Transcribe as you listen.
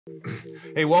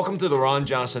Hey, welcome to the Ron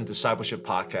Johnson Discipleship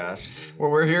Podcast. Well,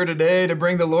 we're here today to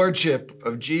bring the Lordship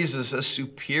of Jesus, a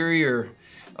superior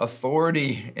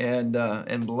authority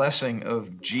and blessing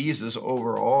of Jesus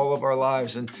over all of our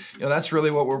lives. And that's really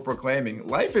what we're proclaiming.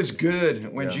 Life is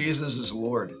good when Jesus is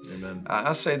Lord. Amen.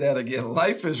 I'll say that again.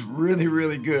 Life is really,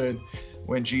 really good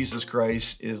when Jesus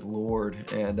Christ is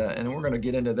Lord. And we're going to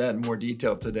get into that in more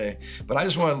detail today. But I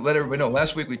just want to let everybody know,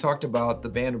 last week we talked about the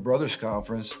Band of Brothers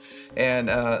Conference, and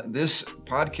this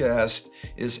podcast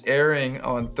is airing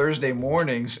on Thursday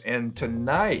mornings, and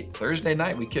tonight, Thursday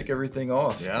night, we kick everything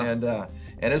off. Yeah.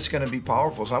 And it's going to be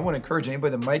powerful. So I want to encourage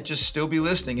anybody that might just still be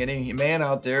listening, any man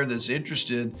out there that's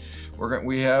interested,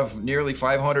 we have nearly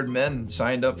 500 men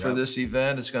signed up for this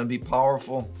event. It's going to be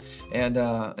powerful.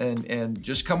 And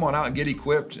just come on out and get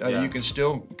equipped. You can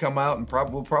still come out and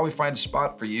we'll probably find a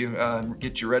spot for you and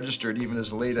get you registered even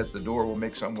as late at the door. We'll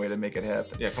make some way to make it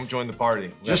happen. Yeah, come join the party.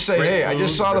 Just say, hey, I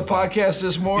just saw the podcast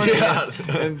this morning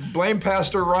and blame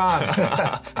Pastor Ron.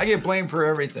 I get blamed for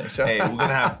everything. So. Hey, we're going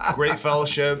to have great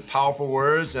fellowship, powerful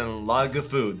words, and a lot of good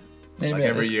food. Amen. Like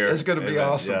every year. It's going to be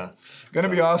awesome. Yeah. Going to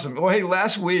be awesome. Well, hey,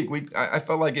 last week I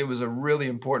felt like it was a really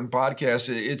important podcast.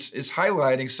 It's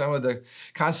highlighting some of the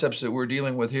concepts that we're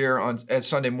dealing with here at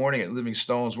Sunday morning at Living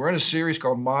Stones. We're in a series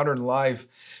called Modern Life.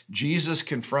 Jesus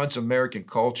Confronts American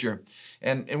Culture.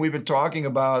 And we've been talking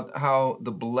about how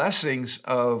the blessings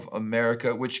of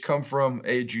America, which come from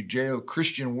a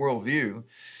Judeo-Christian worldview,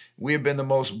 we have been the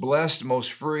most blessed,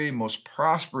 most free, most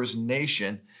prosperous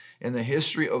nation in the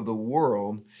history of the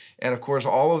world. And of course,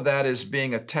 all of that is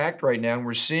being attacked right now. And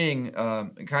we're seeing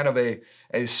kind of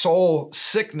a soul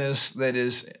sickness that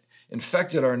has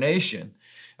infected our nation.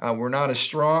 We're not as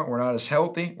strong, we're not as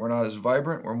healthy, we're not as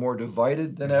vibrant, we're more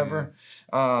divided than ever.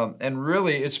 And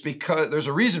really, it's because there's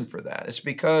a reason for that. It's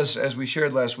because, as we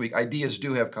shared last week, ideas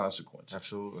do have consequence.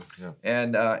 Absolutely, yeah.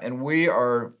 And we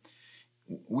are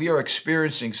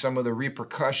experiencing some of the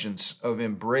repercussions of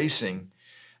embracing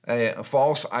a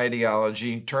false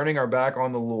ideology, turning our back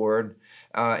on the Lord.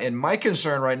 And my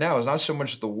concern right now is not so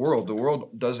much the world. The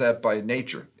world does that by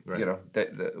nature. Right.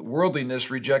 The worldliness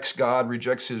rejects God,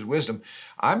 rejects His wisdom.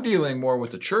 I'm dealing more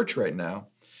with the church right now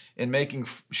in making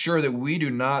sure that we do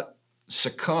not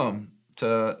succumb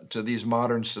to these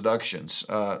modern seductions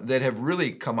that have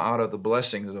really come out of the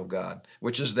blessings of God,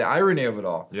 which is the irony of it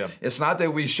all. Yeah. It's not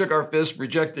that we shook our fist,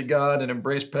 rejected God, and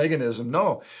embraced paganism.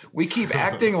 No, we keep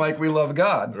acting like we love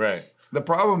God. Right. The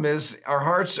problem is our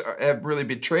hearts have really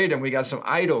betrayed, and we got some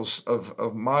idols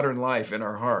of modern life in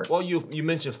our heart. Well, you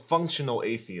mentioned functional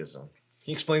atheism.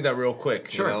 Can you explain that real quick?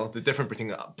 Sure. The difference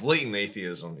between blatant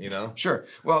atheism, Sure.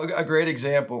 Well, a great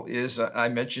example is I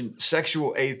mentioned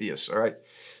sexual atheists, all right?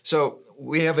 So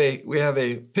we have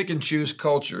a pick and choose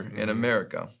culture in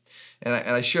America, and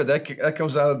I share that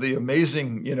comes out of the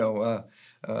amazing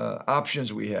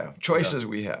options we have, choices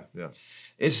we have. Yeah.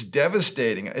 It's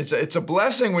devastating. It's a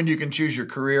blessing when you can choose your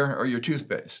career or your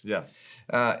toothpaste. Yeah.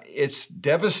 It's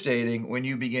devastating when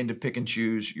you begin to pick and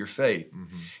choose your faith.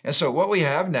 And so what we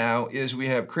have now is we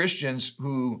have Christians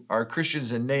who are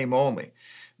Christians in name only.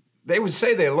 They would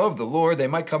say they love the Lord. They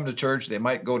might come to church. They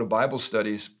might go to Bible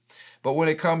studies. But when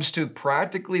it comes to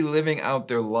practically living out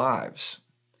their lives,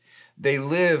 they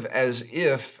live as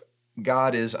if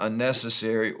God is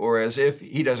unnecessary or as if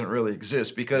He doesn't really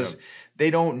exist because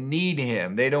they don't need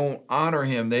Him. They don't honor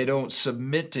Him. They don't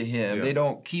submit to Him. Yeah. They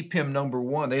don't keep Him number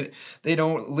one. They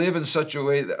don't live in such a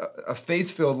way, a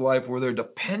faith-filled life where they're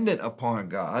dependent upon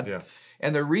God. Yeah.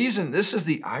 And the reason, this is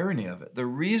the irony of it, the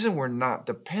reason we're not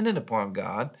dependent upon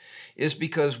God is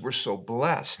because we're so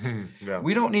blessed. Yeah.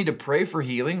 We don't need to pray for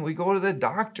healing. We go to the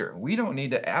doctor. We don't need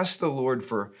to ask the Lord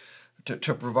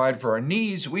to provide for our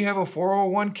needs. We have a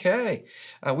 401k.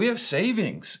 We have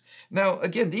savings. Now,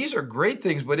 again, these are great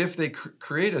things, but if they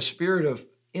create a spirit of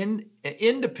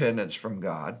independence from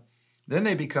God, then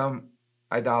they become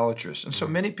idolatrous. And so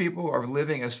many people are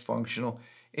living as functional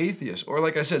atheists, or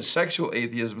like I said, sexual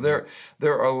atheism. There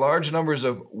are large numbers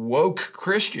of woke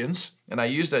Christians, and I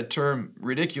use that term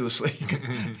ridiculously,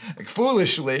 like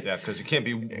foolishly. Yeah, because you can't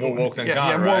be more woke than God,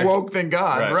 yeah, right? more woke than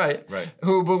God, Right.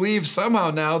 Who believe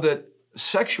somehow now that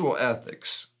sexual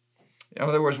ethics, in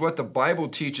other words, what the Bible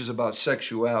teaches about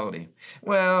sexuality,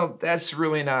 well, that's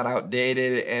really not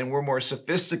outdated, and we're more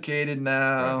sophisticated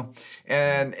now,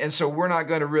 and so we're not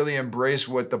going to really embrace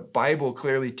what the Bible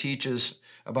clearly teaches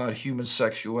about human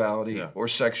sexuality or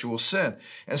sexual sin.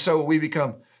 And so we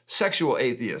become sexual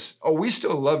atheists. Oh, we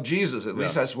still love Jesus, at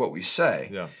least that's what we say.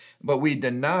 Yeah. But we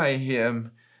deny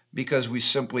Him because we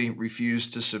simply refuse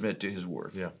to submit to His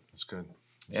word. Yeah, that's good.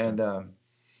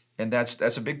 And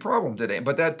that's a big problem today.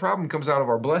 But that problem comes out of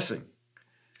our blessing.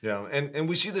 Yeah, and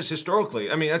we see this historically.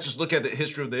 I mean, let's just look at the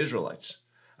history of the Israelites.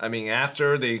 I mean,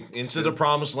 after they into the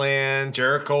promised land,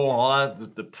 Jericho, all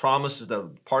that, the promises,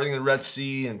 the parting of the Red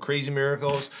Sea and crazy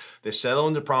miracles, they settled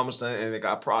in the promised land and they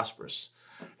got prosperous.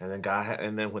 And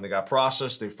then when they got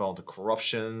prosperous, they fell into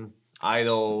corruption,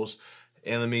 idols,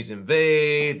 enemies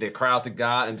invade, they cry out to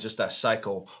God, and just that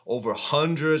cycle over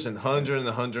hundreds and hundreds and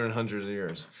hundreds and hundreds of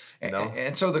years. You know?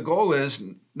 And so the goal is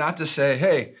not to say,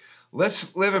 hey,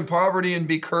 let's live in poverty and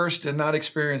be cursed and not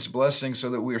experience blessing so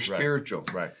that we are spiritual.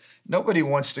 Right. Nobody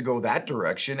wants to go that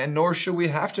direction, and nor should we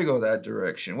have to go that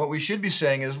direction. What we should be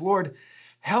saying is, Lord,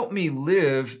 help me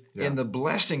live in the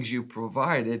blessings you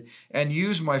provided and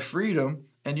use my freedom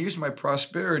and use my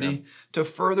prosperity to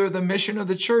further the mission of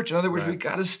the church. In other words, we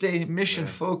got to stay mission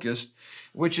focused,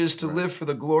 which is to live for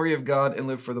the glory of God and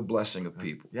live for the blessing of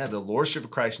people. Yeah, the Lordship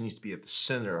of Christ needs to be at the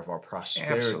center of our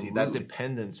prosperity, Absolutely. that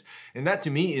dependence. And that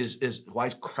to me is why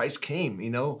Christ came,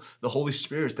 you know, the Holy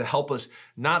Spirit, to help us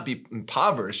not be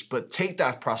impoverished, but take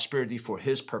that prosperity for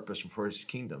his purpose and for his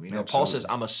kingdom. You know, Paul says,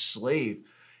 I'm a slave,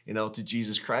 you know, to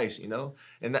Jesus Christ, you know,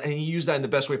 and he used that in the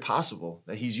best way possible,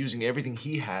 that he's using everything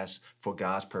he has for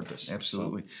God's purpose.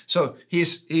 Absolutely. So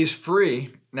he's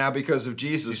free now because of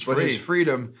Jesus, but his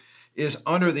freedom is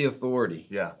under the authority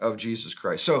of Jesus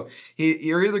Christ. So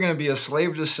you're either going to be a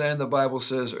slave to sin, the Bible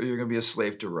says, or you're going to be a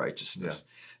slave to righteousness.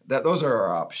 Those are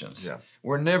our options.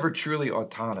 We're never truly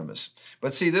autonomous.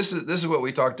 But see, this is what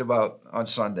we talked about on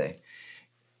Sunday.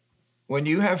 When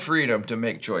you have freedom to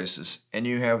make choices and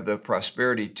you have the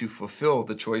prosperity to fulfill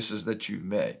the choices that you've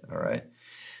made, all right,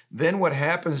 then what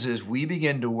happens is we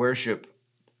begin to worship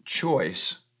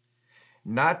choice,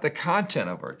 not the content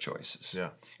of our choices.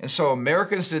 And so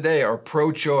Americans today are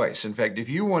pro-choice. In fact, if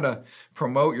you want to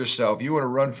promote yourself, you want to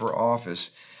run for office,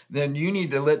 then you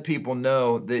need to let people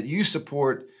know that you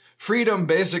support freedom,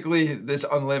 basically, that's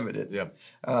unlimited.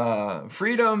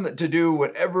 Freedom to do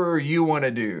whatever you want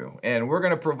to do. And we're going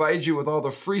to provide you with all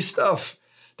the free stuff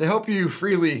to help you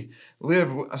freely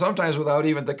live, sometimes without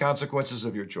even the consequences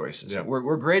of your choices.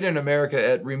 We're great in America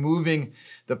at removing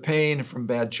the pain from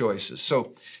bad choices.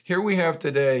 So here we have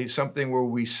today something where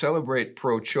we celebrate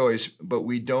pro-choice, but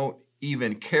we don't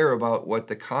even care about what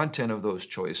the content of those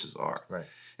choices are.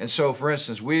 And so, for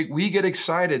instance, we get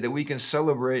excited that we can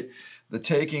celebrate the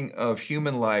taking of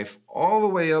human life all the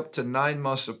way up to 9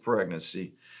 months of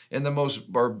pregnancy in the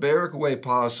most barbaric way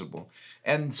possible.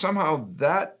 And somehow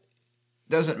that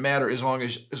doesn't matter as long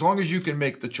as you can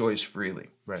make the choice freely.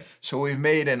 So we've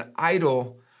made an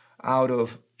idol out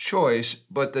of choice,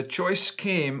 but the choice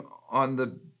came on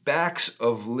the backs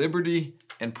of liberty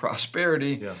and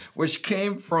prosperity, which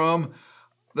came from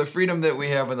the freedom that we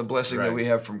have and the blessing that we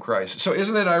have from Christ. So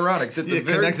isn't it ironic that you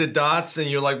connect the dots and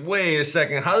you're like, wait a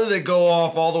second, how did it go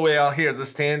off all the way out here,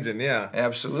 this tangent?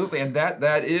 Absolutely. And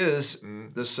that is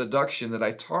the seduction that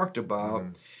I talked about,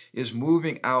 is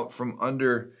moving out from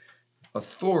under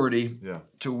authority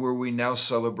to where we now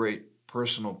celebrate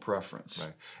personal preference.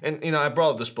 And, you know, I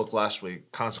brought up this book last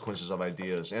week, Consequences of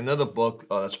Ideas. And another book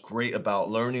that's great about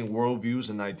learning worldviews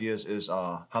and ideas is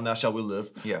How Now Shall We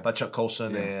Live by Chuck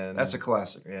Colson. And that's a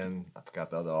classic. And I forgot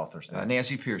the other author's name.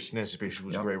 Nancy Pearcey. Nancy Pearcey, who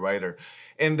was a great writer.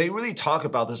 And they really talk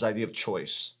about this idea of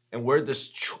choice and where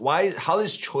how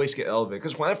does choice get elevated?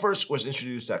 Because when I first was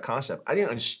introduced to that concept, I didn't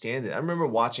understand it. I remember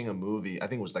watching a movie, I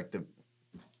think it was like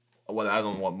I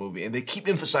don't know what movie, and they keep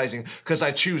emphasizing, because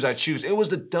I choose. It was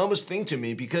the dumbest thing to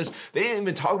me, because they didn't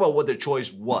even talk about what their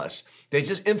choice was. They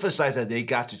just emphasized that they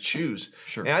got to choose.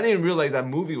 And I didn't realize that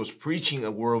movie was preaching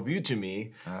a worldview to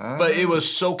me, but it was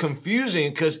so confusing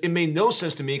because it made no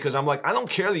sense to me, because I'm like, I don't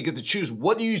care that you get to choose.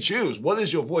 What do you choose? What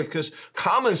is your voice? Because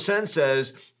common sense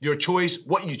says your choice,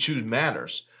 what you choose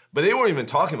matters. But they weren't even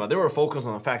talking about it. They were focused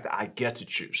on the fact that I get to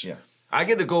choose. I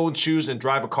get to go and choose and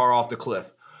drive a car off the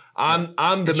cliff.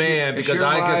 I'm the man because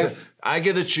I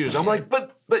get to choose. I'm like,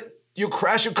 but you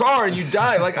crash your car and you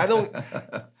die. Like, I don't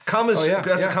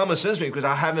that's common sense to me, because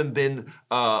I haven't been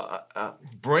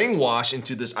brainwashed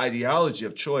into this ideology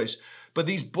of choice. But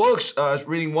these books, I was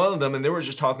reading one of them, and they were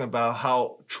just talking about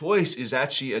how choice is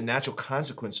actually a natural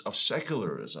consequence of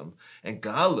secularism and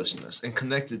godlessness, and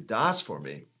connected dots for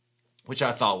me, which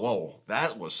I thought, whoa,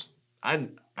 that was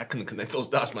I couldn't connect those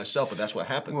dots myself, but that's what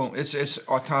happens. Well, it's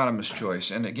autonomous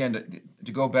choice. And again,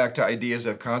 to go back to ideas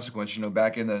of consequence, you know,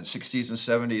 back in the 60s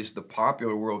and 70s, the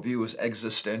popular worldview was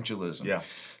existentialism.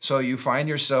 So you find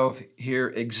yourself here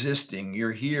existing.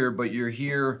 You're here, but you're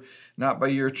here not by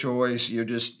your choice.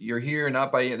 You're here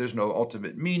not by, there's no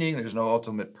ultimate meaning. There's no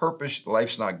ultimate purpose.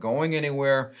 Life's not going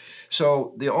anywhere.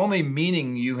 So the only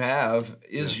meaning you have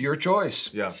is your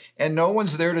choice. Yeah. And no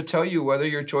one's there to tell you whether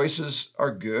your choices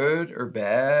are good or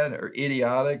bad or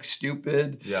idiotic,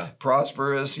 stupid,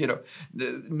 prosperous.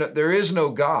 There is no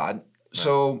God. Right.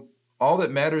 So all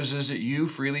that matters is that you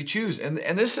freely choose. And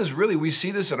this is really, we see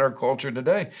this in our culture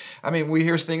today. I mean, we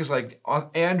hear things like,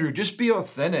 Andrew, just be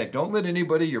authentic. Don't let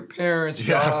anybody, your parents,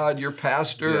 God, your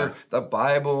pastor, the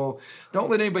Bible,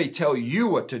 don't let anybody tell you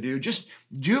what to do. Just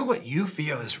do what you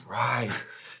feel is right.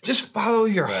 Just follow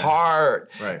your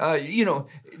heart. Right.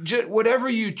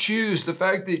 Whatever you choose, the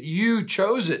fact that you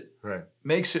chose it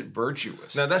makes it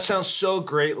virtuous. Now, that sounds so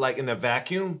great, like in a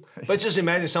vacuum, but just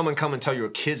imagine someone come and tell your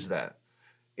kids that.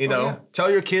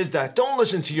 Tell your kids that don't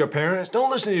listen to your parents,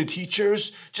 don't listen to your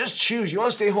teachers, just choose. You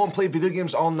want to stay home and play video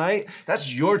games all night?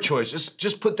 That's your choice.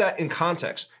 Just put that in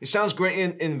context. It sounds great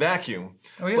in vacuum,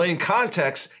 but in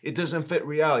context, it doesn't fit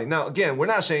reality. Now, again, we're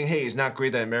not saying, hey, it's not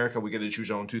great that in America we get to choose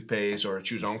our own toothpaste or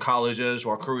choose our own colleges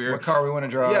or career. What car we want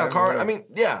to drive. Yeah, car. I mean,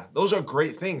 those are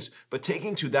great things, but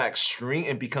taking to that extreme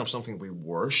and become something we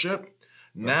worship,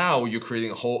 now you're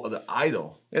creating a whole other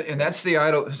idol. And that's the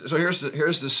idol. So here's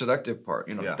the seductive part.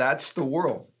 That's the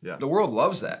world. Yeah. The world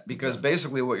loves that because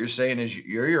basically what you're saying is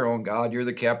you're your own God. You're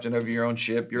the captain of your own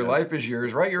ship. Your life is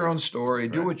yours. Write your own story.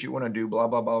 Do what you want to do. Blah,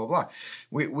 blah, blah, blah, blah.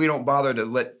 We don't bother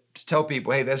to tell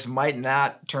people, hey, this might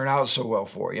not turn out so well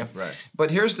for you. Right.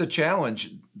 But here's the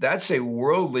challenge. That's a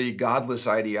worldly, godless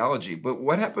ideology. But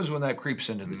what happens when that creeps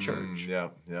into the church? Yeah.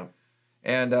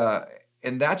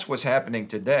 And that's what's happening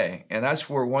today. And that's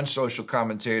where one social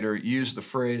commentator used the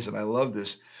phrase, and I love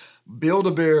this,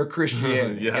 Build-A-Bear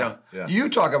Christianity. You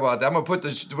talk about that. I'm going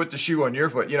to put the shoe on your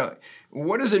foot.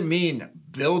 What does it mean,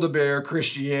 Build-A-Bear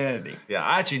Christianity? Yeah,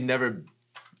 I actually never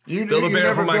build a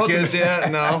bear for my kids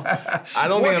yet. No, I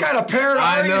don't. What kind of parent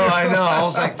are you? I know. I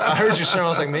was like, I heard your sermon. I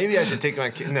was like, maybe I should take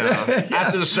my kid. No,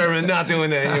 after the sermon, not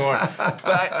doing that anymore.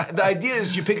 But the idea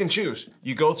is you pick and choose.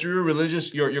 You go through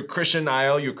your Christian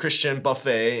aisle, your Christian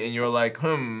buffet, and you're like,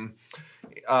 I'm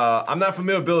not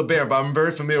familiar with Build-A-Bear, but I'm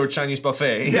very familiar with Chinese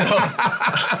buffet.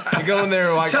 You go in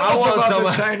there like, I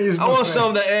want some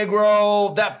of the egg roll,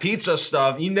 that pizza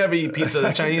stuff. You never eat pizza at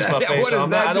the Chinese buffet,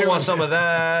 so I don't want some of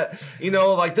that.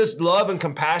 Like this love and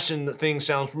compassion thing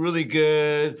sounds really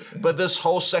good, but this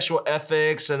whole sexual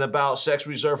ethics and about sex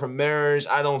reserved for marriage,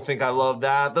 I don't think I love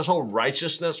that. This whole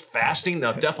righteousness, fasting,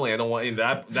 no, definitely I don't want any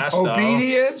of that stuff.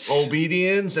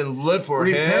 Obedience and live for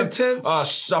repentance. Him.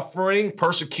 Suffering,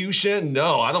 persecution,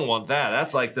 no. I don't want that.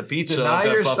 That's like the pizza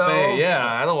yourself. Buffet. Yeah,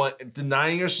 I don't want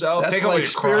denying yourself. That's take like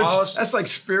your cross. That's like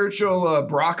spiritual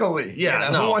broccoli.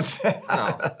 Yeah, who wants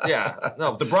that?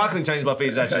 No, the broccoli Chinese buffet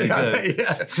is actually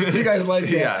good. You guys like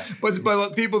that.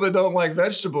 But people that don't like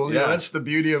vegetables, that's the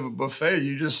beauty of a buffet.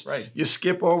 You just you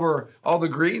skip over all the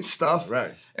green stuff,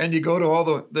 and you go to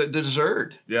all the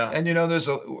dessert. Yeah, and there's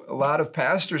a lot of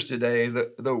pastors today,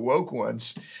 the woke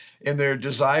ones, in their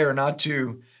desire not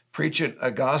to preach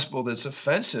a gospel that's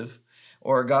offensive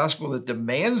or a gospel that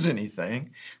demands anything.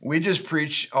 We just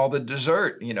preach all the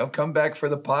dessert, come back for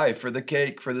the pie, for the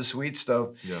cake, for the sweet stuff.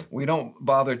 Yeah. We don't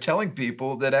bother telling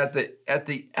people that at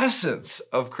the essence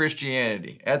of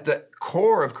Christianity, at the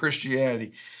core of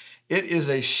Christianity, it is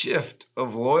a shift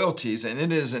of loyalties and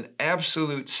it is an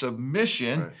absolute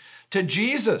submission to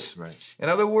Jesus. Right. In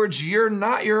other words, you're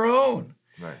not your own.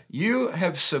 Right. You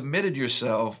have submitted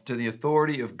yourself to the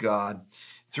authority of God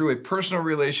through a personal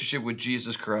relationship with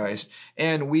Jesus Christ,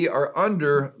 and we are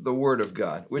under the Word of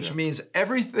God, which means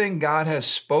everything God has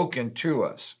spoken to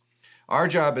us. Our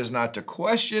job is not to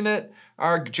question it.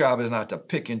 Our job is not to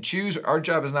pick and choose. Our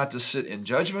job is not to sit in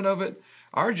judgment of it.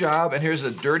 Our job, and here's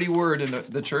a dirty word in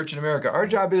the church in America, our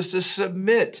job is to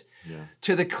submit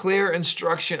to the clear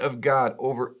instruction of God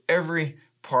over every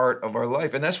part of our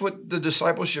life. And that's what the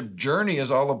discipleship journey is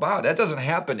all about. That doesn't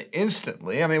happen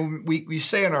instantly. I mean, we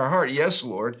say in our heart, yes,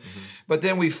 Lord, but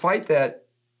then we fight that,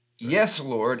 yes,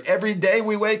 Lord, every day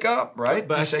we wake up, right?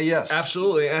 But to say yes.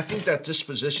 Absolutely. And I think that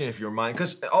disposition of your mind,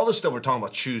 because all this stuff we're talking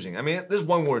about choosing, I mean, there's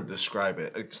one word to describe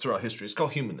it throughout history. It's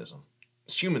called humanism.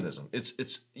 It's humanism.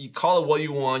 It's you call it what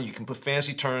you want. You can put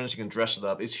fancy terms. You can dress it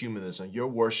up. It's humanism. You're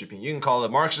worshiping. You can call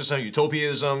it Marxism,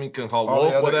 utopianism. You can call it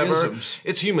woke, whatever. Isms.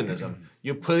 It's humanism.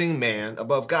 You're putting man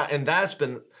above God, and that's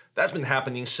been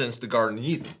happening since the Garden of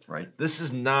Eden. Right. This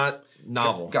is not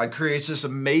novel. God creates this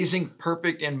amazing,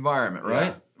 perfect environment,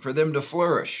 right, for them to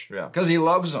flourish. Yeah. Because He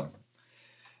loves them,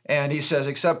 and He says,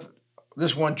 except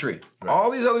this one tree. Right.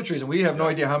 All these other trees, and we have no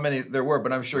idea how many there were,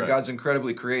 but I'm sure God's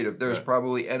incredibly creative. There's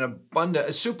probably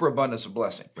a superabundance of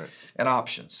blessing and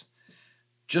options.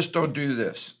 just don't do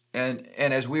this. And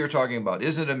as we were talking about,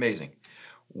 isn't it amazing?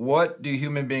 What do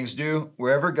human beings do?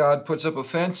 Wherever God puts up a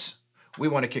fence, we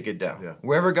want to kick it down. Yeah.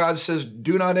 Wherever God says,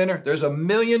 do not enter, there's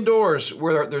 1,000,000 doors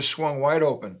where they're swung wide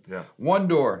open. Yeah. One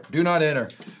door, do not enter.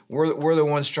 We're the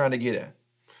ones trying to get in.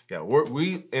 Yeah,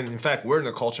 and in fact, we're in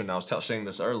a culture now, I was saying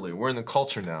this earlier, we're in a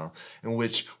culture now in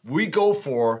which we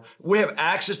have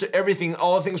access to everything,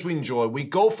 all the things we enjoy. We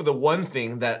go for the one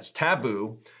thing that's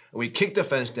taboo, and we kick the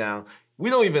fence down. We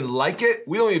don't even like it,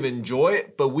 we don't even enjoy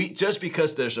it, but just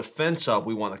because there's a fence up,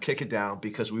 we want to kick it down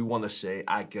because we want to say,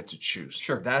 I get to choose.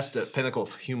 Sure. That's the pinnacle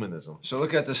of humanism. So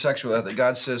look at the sexual ethic.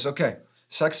 God says, okay,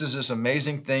 sex is this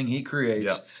amazing thing he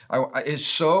creates. Yeah. It's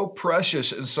so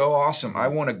precious and so awesome. I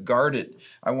want to guard it.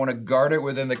 I want to guard it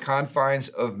within the confines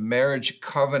of marriage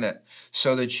covenant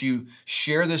so that you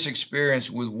share this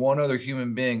experience with one other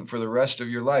human being for the rest of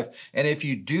your life. And if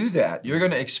you do that, you're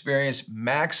going to experience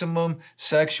maximum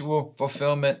sexual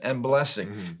fulfillment and blessing.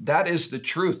 Mm-hmm. That is the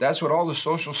truth. That's what all the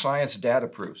social science data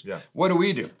proves. Yeah. What do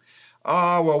we do?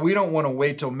 Well, we don't want to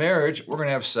wait till marriage. We're going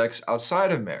to have sex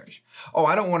outside of marriage. Oh,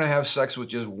 I don't want to have sex with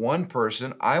just one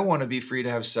person. I want to be free to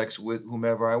have sex with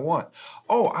whomever I want.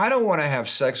 Oh, I don't want to have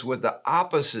sex with the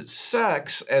opposite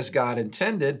sex as God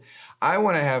intended. I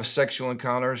want to have sexual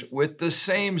encounters with the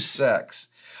same sex.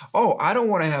 Oh, I don't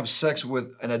want to have sex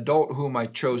with an adult whom I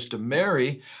chose to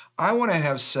marry. I want to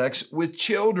have sex with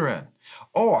children.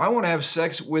 Oh, I want to have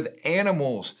sex with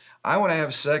animals. I want to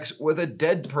have sex with a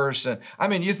dead person. I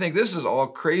mean, you think this is all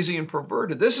crazy and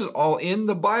perverted. This is all in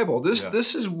the Bible.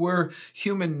 This is where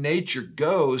human nature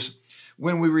goes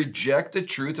when we reject the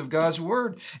truth of God's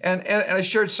word. And I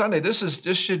shared Sunday, this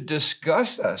should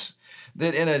disgust us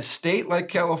that in a state like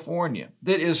California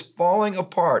that is falling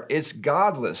apart, it's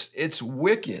godless, it's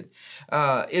wicked,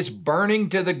 it's burning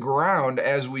to the ground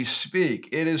as we speak.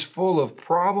 It is full of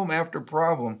problem after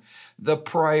problem. The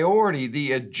priority,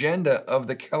 the agenda of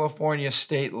the California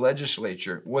state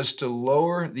legislature was to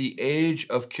lower the age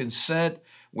of consent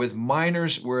with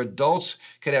minors where adults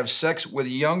could have sex with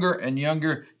younger and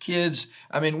younger kids.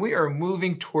 I mean, we are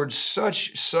moving towards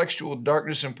such sexual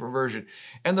darkness and perversion.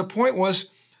 And the point was,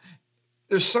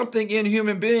 there's something in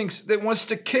human beings that wants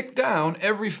to kick down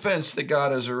every fence that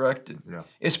God has erected. Yeah.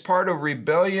 It's part of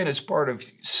rebellion. It's part of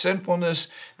sinfulness.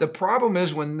 The problem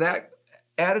is when that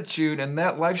attitude and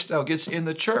that lifestyle gets in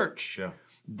the church,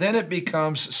 then it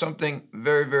becomes something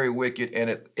very, very wicked, and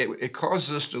it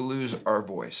causes us to lose our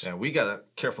voice. Yeah, we got to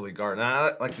carefully guard. And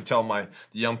I like to tell the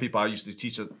young people I used to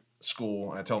teach at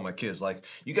school, and I tell my kids, like,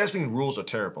 you guys think rules are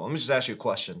terrible. Let me just ask you a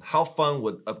question. How fun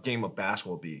would a game of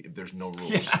basketball be if there's no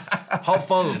rules? How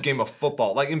fun would a game of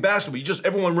football? Like in basketball,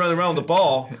 everyone run around the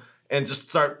ball and just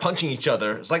start punching each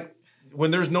other. It's like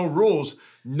when there's no rules,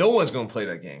 no one's going to play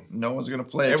that game. No one's going to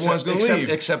play. Everyone's going to leave.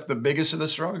 Except the biggest and the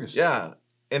strongest. Yeah.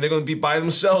 And they're going to be by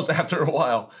themselves after a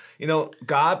while. You know,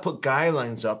 God put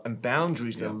guidelines up and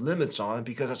boundaries and limits on it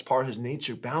because that's part of his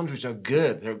nature. Boundaries are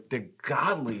good. They're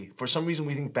godly. For some reason,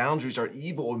 we think boundaries are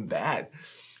evil and bad.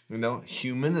 You know,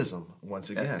 humanism, once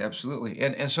again. Absolutely.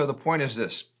 And so the point is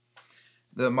this.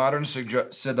 The modern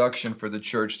seduction for the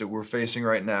church that we're facing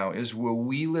right now is will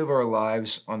we live our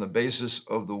lives on the basis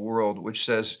of the world, which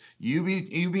says, you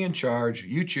be in charge,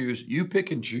 you choose, you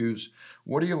pick and choose.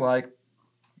 What do you like?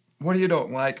 What do you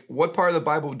don't like? What part of the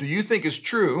Bible do you think is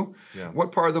true? Yeah.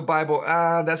 What part of the Bible,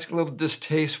 that's a little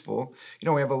distasteful. You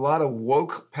know, we have a lot of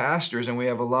woke pastors and we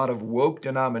have a lot of woke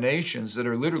denominations that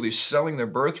are literally selling their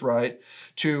birthright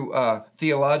to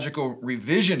theological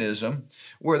revisionism,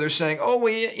 where they're saying,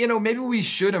 maybe we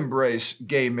should embrace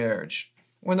gay marriage.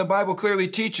 When the Bible clearly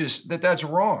teaches that that's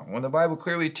wrong, when the Bible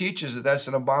clearly teaches that that's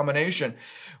an abomination,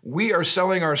 we are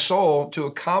selling our soul to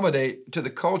accommodate to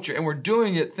the culture, and we're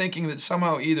doing it thinking that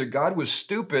somehow either God was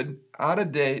stupid, out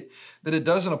of date, that it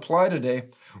doesn't apply today,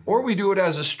 or we do it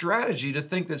as a strategy to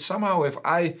think that somehow if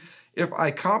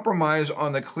I compromise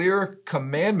on the clear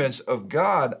commandments of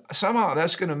God, somehow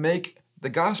that's going to make the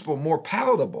gospel more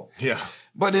palatable. Yeah.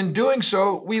 But in doing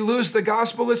so, we lose the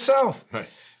gospel itself. Right.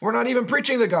 We're not even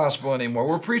preaching the gospel anymore.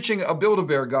 We're preaching a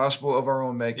Build-A-Bear gospel of our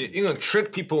own making. You're going to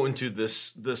trick people into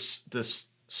this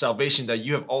salvation that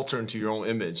you have altered into your own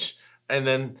image. And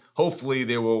then hopefully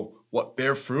they will,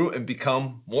 bear fruit and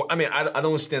become more. I mean, I don't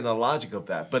understand the logic of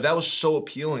that, but that was so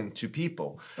appealing to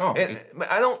people. And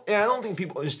I don't think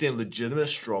people understand legitimate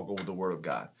struggle with the Word of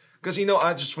God. Because,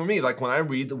 for me, like when I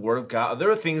read the Word of God, there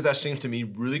are things that seem to me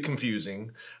really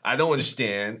confusing. I don't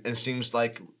understand and seems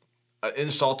like an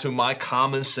insult to my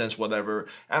common sense, whatever.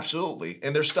 Absolutely.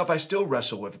 And there's stuff I still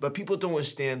wrestle with, but people don't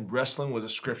understand wrestling with the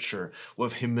scripture,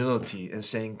 with humility and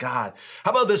saying, God, how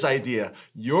about this idea?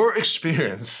 Your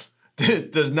experience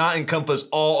does not encompass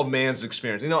all of man's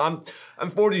experience. You know, I'm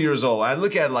 40 years old. I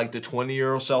look at like the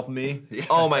 20-year-old self me. Yeah.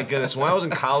 Oh my goodness! When I was in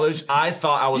college, I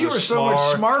thought I was. You were so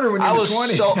much smarter when you were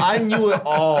 20. I knew it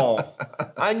all.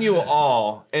 I knew it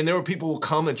all. And there were people who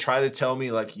come and try to tell me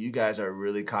like, you guys are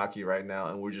really cocky right now,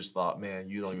 and we just thought, man,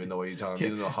 you don't even know what you're talking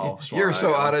about. You don't know how smart you're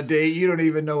so out of date. You don't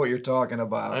even know what you're talking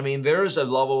about. I mean, there's a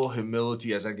level of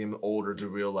humility as I get older to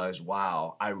realize,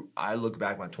 wow, I look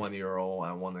back at my 20-year-old,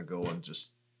 I want to go and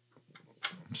just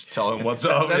tell him what's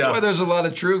up. That's why there's a lot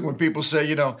of truth when people say,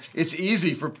 you know, it's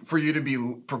easy for you to be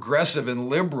progressive and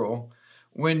liberal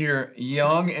when you're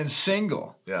young and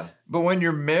single. Yeah. But when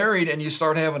you're married and you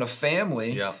start having a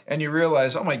family and you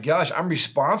realize, oh my gosh, I'm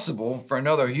responsible for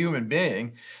another human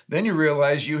being, then you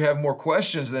realize you have more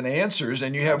questions than answers,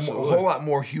 and you have a whole lot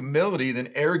more humility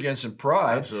than arrogance and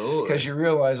pride. Absolutely. Because you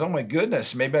realize, oh my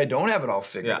goodness, maybe I don't have it all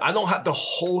figured out. I don't have the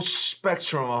whole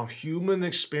spectrum of human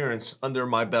experience under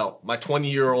my belt, my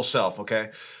 20-year-old self,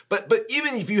 okay? But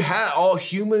even if you had all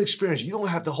human experience, you don't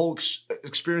have the whole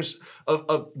experience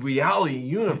of reality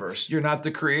universe. You're not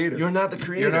the creator. You're not the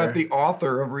creator. You're not the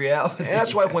author of reality. And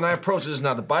that's why when I approach, this is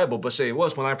not the Bible, but say it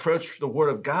was, when I approach the Word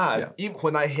of God, even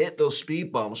when I hit those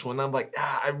speed bumps, when I'm like,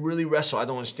 I really wrestle, I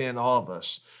don't understand all of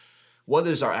us. What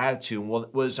is our attitude? What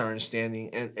is our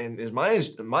understanding? And is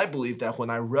my belief that when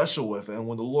I wrestle with it and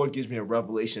when the Lord gives me a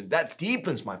revelation, that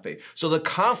deepens my faith. So the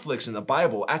conflicts in the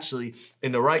Bible actually,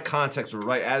 in the right context or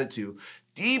right attitude,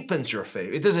 deepens your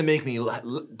faith. It doesn't make me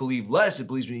believe less. It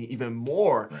believes me even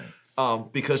more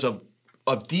because of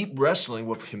deep wrestling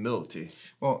with humility.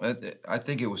 Well, I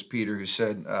think it was Peter who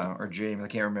said, or James, I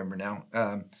can't remember now,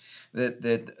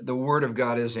 that the Word of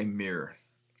God is a mirror.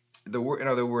 In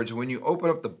other words, when you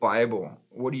open up the Bible,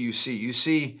 what do you see? You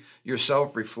see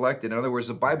yourself reflected. In other words,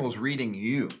 the Bible's reading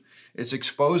you. It's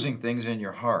exposing things in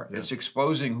your heart. Yeah. It's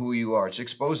exposing who you are. It's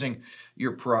exposing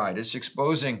your pride. It's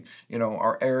exposing,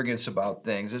 our arrogance about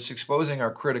things. It's exposing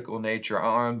our critical nature,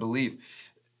 our unbelief.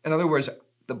 In other words,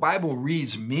 the Bible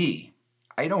reads me.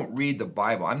 I don't read the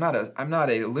Bible. I'm not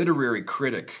a literary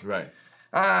critic. Right.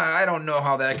 I don't know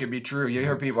how that could be true. You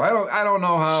hear people. I don't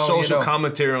know how. Social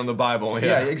commentary on the Bible.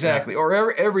 Yeah, exactly.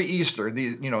 Or every Easter,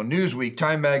 Newsweek,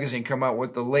 Time Magazine come out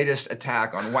with the latest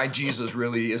attack on why Jesus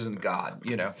really isn't God.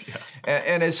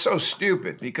 And it's so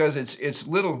stupid because it's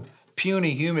little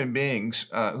puny human beings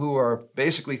who are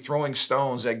basically throwing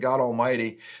stones at God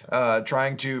Almighty,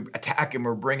 trying to attack him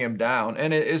or bring him down,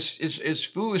 and it's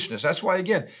foolishness. That's why,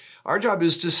 again, our job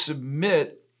is to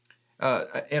submit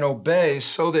and obey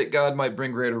so that God might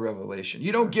bring greater revelation.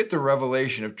 You don't get the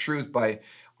revelation of truth by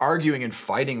arguing and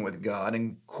fighting with God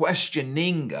and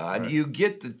questioning God. Right. You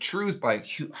get the truth by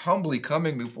humbly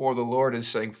coming before the Lord and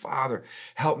saying, Father,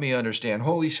 help me understand.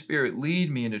 Holy Spirit, lead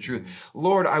me into truth.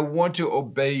 Lord, I want to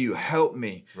obey you. Help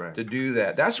me to do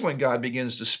that. That's when God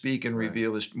begins to speak and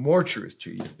reveal his more truth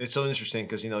to you. It's so interesting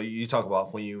because, you talk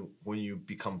about when you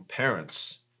become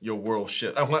parents, your world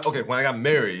shifts. When I got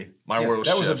married, my world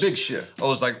shifts. That was a big shift. I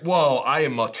was like, whoa, I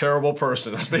am a terrible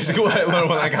person. That's basically what I learned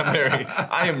when I got married.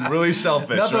 I am really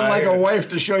selfish. Nothing like a wife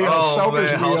to show you how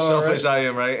selfish we are. How selfish I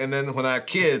am, right? And then when I have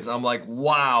kids, I'm like,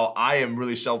 wow, I am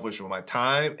really selfish with my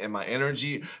time and my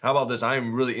energy. How about this? I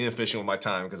am really inefficient with my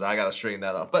time because I got to straighten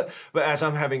that up. But as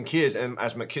I'm having kids and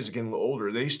as my kids are getting a little older,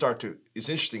 it's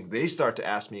interesting. They start to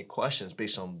ask me questions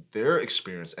based on their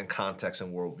experience and context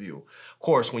and worldview. Of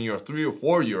course, when you're a 3 or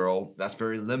 4-year-old, that's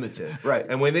very limited. Right.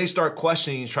 And when they start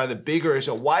questioning, trying to bigger,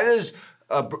 so why does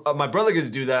my brother get to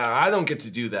do that? I don't get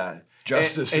to do that.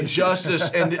 Justice and justice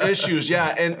and the issues,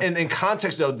 And in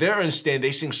context though, their understanding,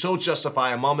 they seem so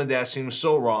justified, and mom and dad seem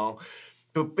so wrong.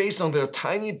 But based on their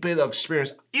tiny bit of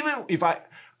experience, even if I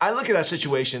look at that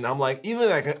situation, I'm like, even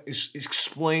if I can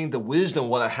explain the wisdom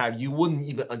what I have, you wouldn't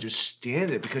even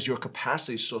understand it because your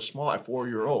capacity is so small at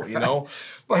 4-year-old, Well,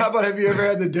 how about, have you ever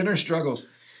had the dinner struggles?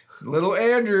 Little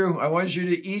Andrew, I want you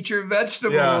to eat your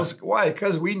vegetables. Yeah. Why?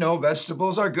 Because we know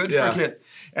vegetables are good for kids.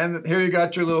 And here you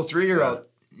got your little 3-year-old. Yeah.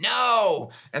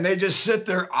 No, and they just sit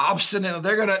there obstinate.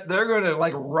 They're gonna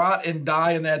like rot and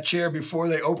die in that chair before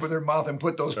they open their mouth and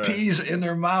put those peas in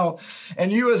their mouth.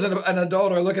 And you, as an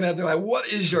adult, are looking at them like, "What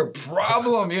is your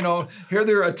problem?" Here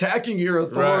they're attacking your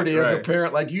authority as a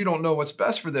parent, like you don't know what's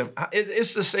best for them.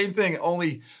 It's the same thing,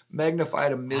 only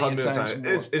magnified a million times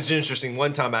more. It's interesting.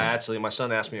 One time, my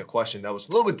son asked me a question that was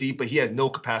a little bit deep, but he had no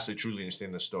capacity to truly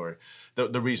understand the story,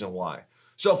 the reason why.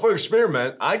 So for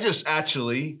experiment, I just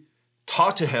actually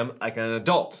talk to him like an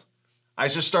adult. I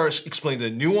just start explaining the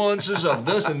nuances of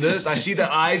this and this. I see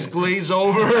the eyes glaze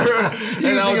over.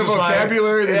 Using a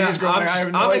vocabulary that he's going,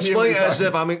 I'm explaining as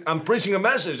if I'm preaching a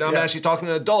message. I'm actually talking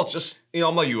to adults. Just,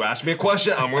 I'm like, you ask me a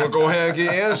question, I'm going to go ahead and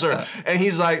get an answer. And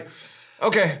he's like,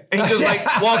 Okay. And he just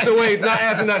like walks away, not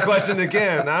asking that question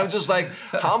again. And I'm just like,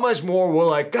 how much more we're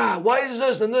like, God, why is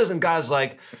this and this? And God's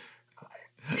like,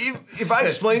 if I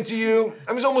explain to you,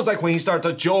 I mean, it's almost like when he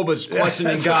started, Job is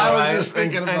questioning God, right?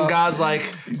 And God's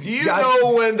like, do you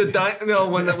know when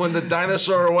when the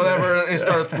dinosaur or whatever and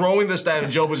started throwing this stuff,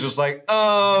 and Job was just like,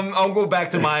 I'll go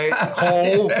back to my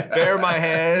hole, bare my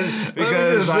head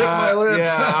because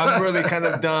I'm really kind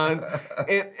of done.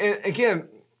 And again,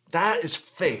 that is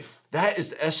faith. That is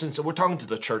the essence. We're talking to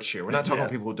the church here. We're not talking to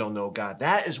people who don't know God.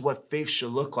 That is what faith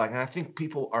should look like. And I think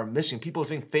people are missing. People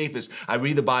think faith is, I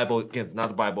read the Bible. Again, it's not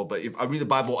the Bible, but if I read the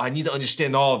Bible, I need to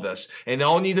understand all of this. And it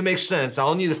all need to make sense. I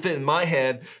all need to fit in my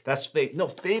head. That's faith. No,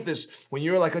 faith is when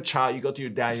you're like a child, you go to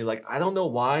your dad, and you're like, I don't know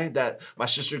why that my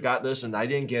sister got this and I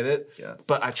didn't get it. Yes.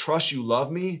 But I trust you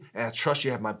love me, and I trust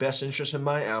you have my best interest in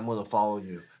mind, and I'm going to follow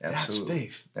you. Absolutely. That's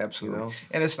faith. Absolutely. You know?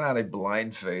 And it's not a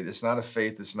blind faith. It's not a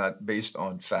faith that's not based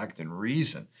on fact and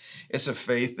reason. It's a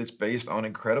faith that's based on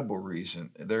incredible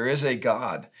reason. There is a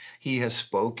God. He has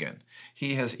spoken.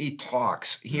 He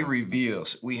talks. He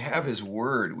reveals. We have his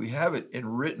word. We have it in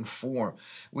written form.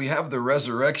 We have the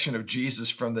resurrection of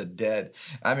Jesus from the dead.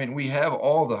 I mean, we have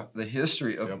all the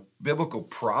history of biblical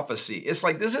prophecy. It's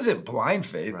like, this isn't blind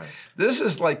faith. Right. This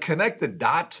is like connect the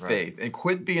dots faith, and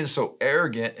quit being so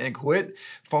arrogant and quit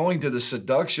falling to the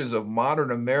seductions of modern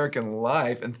American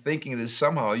life and thinking that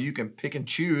somehow you can pick and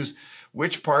choose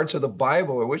which parts of the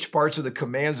Bible or which parts of the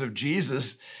commands of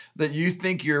Jesus that you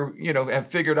think have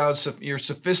figured out, you're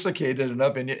sophisticated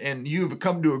enough and you've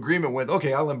come to agreement with,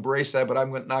 okay, I'll embrace that, but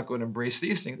I'm not going to embrace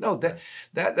these things. No,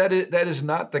 that is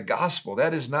not the gospel.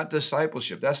 That is not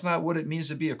discipleship. That's not what it means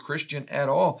to be a Christian at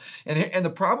all. And the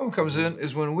problem comes in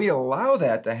is when we allow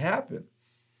that to happen,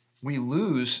 we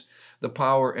lose the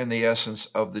power and the essence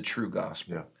of the true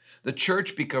gospel. Yeah. The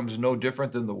church becomes no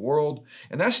different than the world.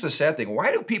 And that's the sad thing.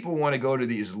 Why do people want to go to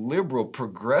these liberal,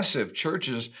 progressive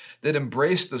churches that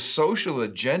embrace the social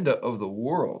agenda of the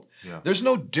world? Yeah. There's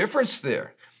no difference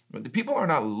there. The people are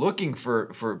not looking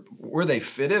for where they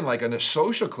fit in, like in a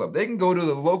social club. They can go to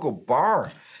the local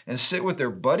bar and sit with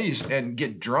their buddies and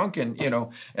get drunk and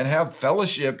have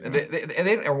fellowship and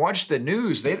they watch the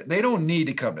news. They don't need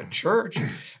to come to church.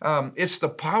 It's the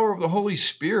power of the Holy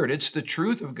Spirit. It's the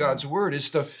truth of God's word. It's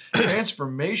the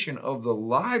transformation of the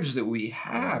lives that we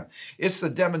have. It's the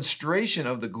demonstration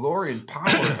of the glory and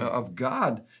power of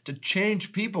God to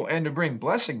change people and to bring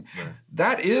blessing. Right.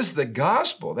 That is the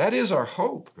gospel. That is our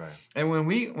hope. Right. And when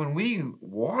we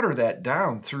water that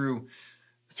down through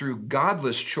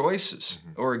godless choices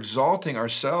or exalting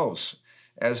ourselves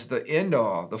as the end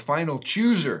all, the final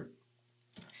chooser,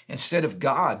 instead of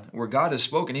God, where God has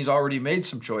spoken, he's already made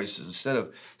some choices. Instead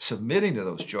of submitting to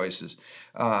those choices,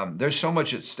 there's so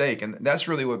much at stake. And that's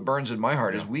really what burns in my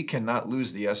heart is we cannot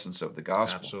lose the essence of the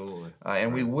gospel. Absolutely.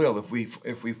 And we will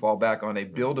if we fall back on a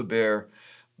Build-A-Bear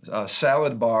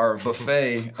salad bar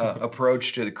buffet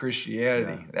approach to the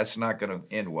Christianity. Yeah. That's not going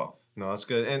to end well. No, that's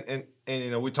good.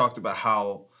 And we talked about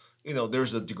how,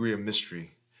 there's a degree of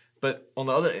mystery. But on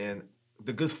the other end,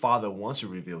 the good father wants to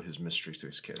reveal his mysteries to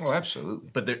his kids. Oh,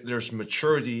 absolutely. But there's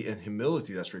maturity and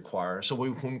humility that's required. So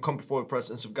when we come before the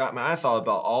presence of God, man, I thought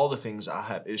about all the things I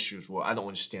have issues with. I don't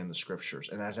understand the scriptures.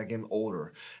 And as I get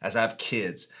older, as I have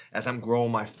kids, as I'm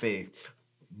growing my faith,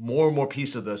 more and more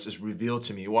piece of this is revealed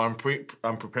to me while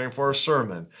I'm preparing for a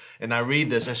sermon. And I read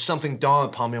this and something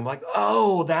dawned upon me. I'm like,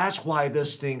 oh, that's why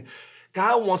this thing...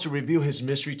 God wants to reveal his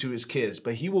mystery to his kids,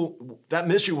 but that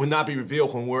mystery will not be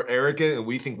revealed when we're arrogant and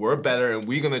we think we're better and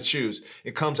we're going to choose.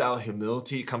 It comes out of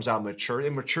humility. It comes out of maturity.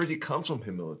 And maturity comes from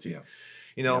humility.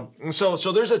 Yeah. And so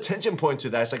there's a tension point to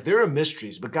that. It's like there are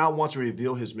mysteries, but God wants to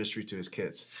reveal his mystery to his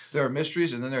kids. There are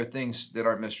mysteries, and then there are things that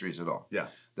aren't mysteries at all. Yeah.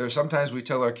 There are sometimes we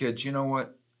tell our kids, you know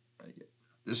what?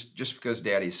 This just because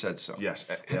Daddy said so. Yes.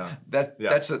 Yeah.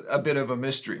 That's a bit of a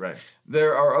mystery. Right.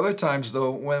 There are other times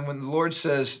though when the Lord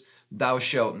says, "Thou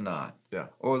shalt not,"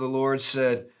 or the Lord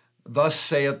said, "Thus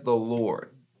saith the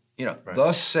Lord."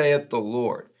 Thus saith the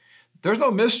Lord. There's no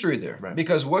mystery there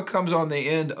because what comes on the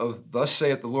end of "Thus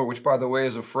saith the Lord," which by the way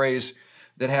is a phrase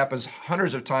that happens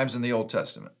hundreds of times in the Old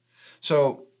Testament.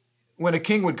 So when a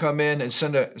king would come in and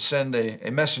send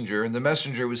a messenger, and the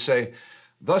messenger would say,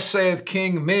 "Thus saith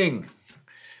King Ming."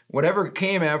 Whatever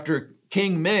came after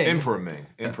King Ming. Emperor Ming.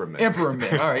 Emperor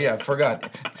Ming. All right, yeah, forgot.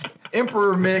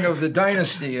 Emperor Ming of the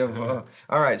dynasty of. All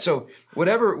right, so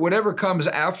whatever comes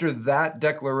after that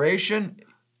declaration,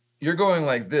 you're going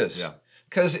like this. Yeah.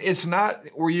 Because it's not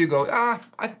where you go,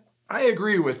 I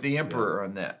agree with the emperor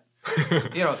on that.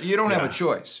 You don't have a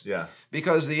choice. Yeah.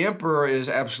 Because the emperor is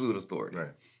absolute authority.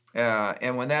 Right.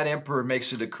 And when that emperor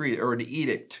makes a decree or an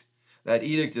edict, that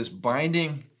edict is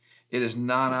binding. It is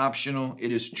non-optional.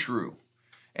 It is true.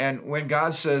 And when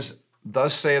God says,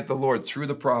 thus saith the Lord, through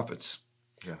the prophets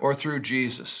or through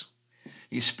Jesus,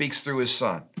 he speaks through his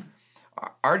son.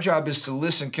 Our job is to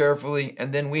listen carefully,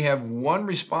 and then we have one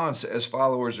response as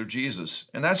followers of Jesus,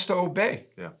 and that's to obey.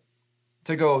 Yeah.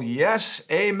 To go, yes,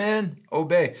 amen,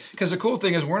 obey. Because the cool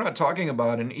thing is we're not talking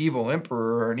about an evil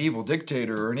emperor or an evil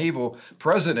dictator or an evil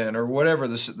president or whatever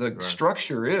the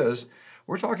structure is.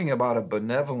 We're talking about a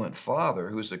benevolent Father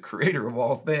who's the creator of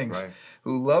all things,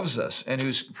 who loves us and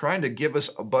who's trying to give us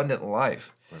abundant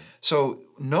life. Right. So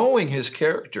knowing his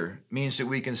character means that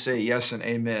we can say yes and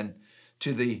amen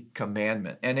to the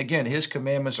commandment. And again, his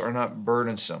commandments are not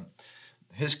burdensome.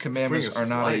 His commandments are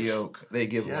not a yoke. They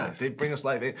give life. Yeah, they bring us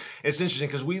life. It's interesting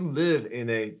because we live in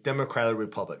a democratic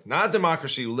republic. Not a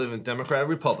democracy, we live in a democratic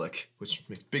republic, which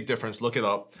makes a big difference. Look it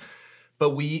up.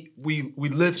 But we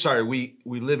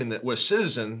live in we're a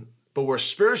citizen, but we're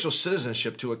spiritual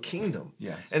citizenship to a kingdom.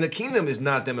 Yes. And the kingdom is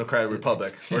not democratic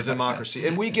republic or democracy.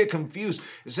 And we get confused.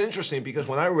 It's interesting because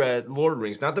when I read Lord of the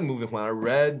Rings, not the movie, when I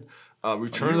read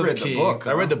Return of the King.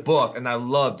 I read the book and I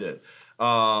loved it.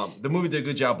 The movie did a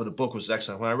good job, but the book was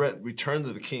excellent. When I read Return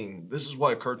of the King, this is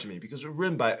what occurred to me because it was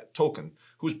written by Tolkien,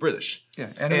 who's British. Yeah,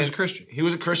 and he was a Christian. He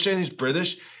was a Christian, he's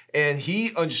British, and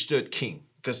he understood king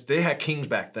because they had kings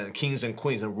back then, kings and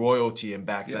queens and royalty and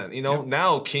back then. You know,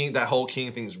 now that whole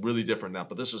king thing is really different now,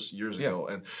 but this is years ago.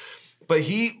 But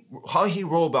how he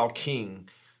wrote about king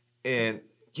and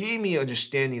gave me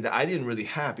understanding that I didn't really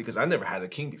have because I never had a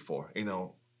king before, you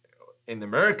know. In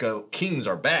America, kings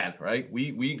are bad, right?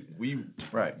 We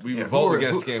revolt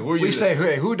against king. We say,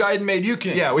 hey, who died and made you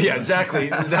king? Yeah,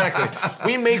 exactly.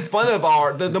 We make fun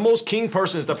of the most king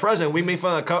person is the president. We make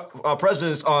fun of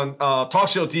presidents on talk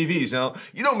show TVs. You know,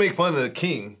 you don't make fun of the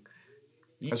king.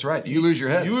 That's right. You lose your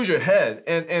head. You lose your head,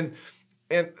 and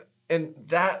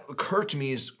that occurred to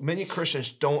me is many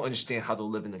Christians don't understand how to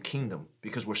live in the kingdom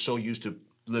because we're so used to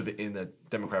live in a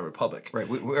democratic republic. Right.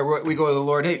 We go to the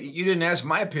Lord, hey, you didn't ask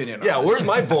my opinion on this. Where's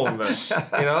my vote on this?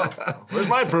 You know? Where's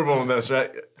my approval on this,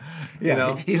 right? Yeah, you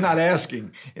know? He's not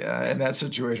asking in that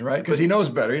situation, right? Because he knows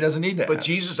better. He doesn't need to But ask.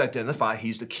 Jesus identified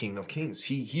he's the King of Kings.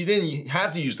 He didn't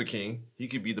have to use the king. He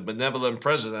could be the benevolent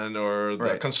president or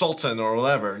the consultant or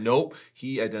whatever. Nope.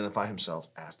 He identified himself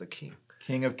as the king.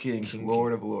 King of Kings,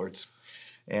 Lord of Lords.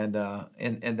 And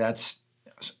that's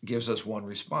gives us one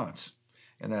response.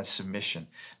 And that's submission.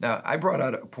 Now, I brought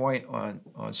out a point on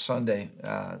Sunday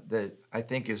that I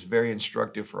think is very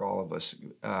instructive for all of us.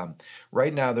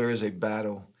 Right now, there is a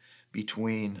battle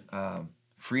between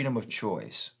freedom of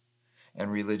choice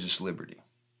and religious liberty.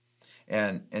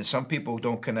 And some people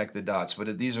don't connect the dots,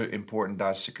 but these are important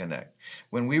dots to connect.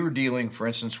 When we were dealing, for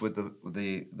instance, with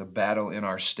the battle in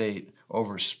our state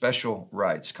over special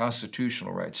rights,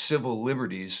 constitutional rights, civil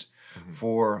liberties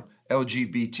for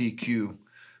LGBTQ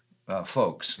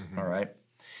folks, all right?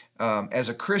 As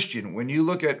a Christian, when you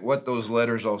look at what those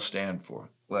letters all stand for,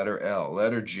 letter L,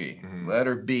 letter G,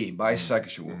 letter B,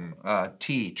 bisexual,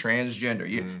 T,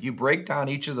 transgender, you break down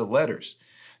each of the letters,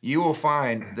 you will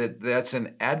find that that's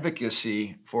an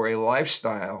advocacy for a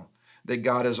lifestyle that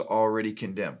God has already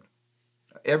condemned.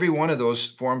 Every one of those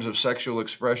forms of sexual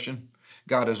expression,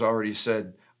 God has already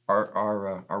said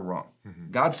are wrong.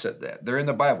 God said that. They're in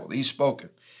the Bible. He's spoken.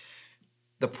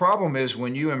 The problem is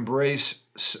when you embrace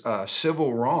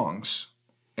civil wrongs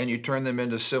and you turn them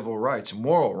into civil rights,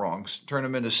 moral wrongs, turn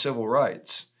them into civil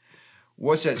rights,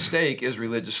 what's at stake is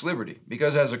religious liberty.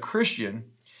 Because as a Christian,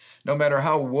 no matter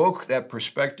how woke that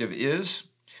perspective is,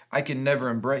 I can never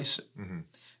embrace it.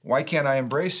 Why can't I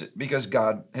embrace it? Because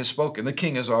God has spoken. The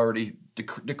king has already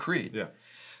decreed. Yeah.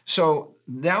 So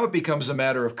now it becomes a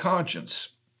matter of conscience.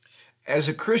 As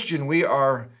a Christian, we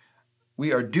are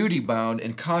duty bound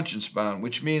and conscience bound,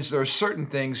 which means there are certain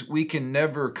things we can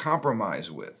never compromise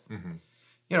with.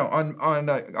 You know,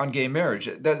 on gay marriage,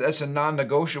 that's a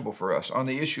non-negotiable for us. On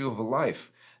the issue of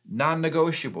life,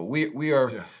 non-negotiable. We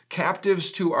are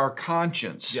captives to our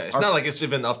conscience. Yeah, it's not like it's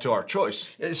even up to our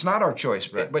choice. It's not our choice,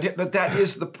 but that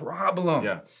is the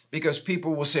problem. Because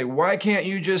people will say, why can't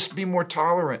you just be more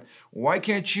tolerant? Why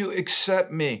can't you accept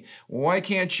me? Why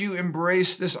can't you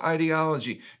embrace this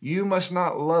ideology? You must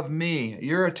not love me.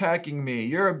 You're attacking me.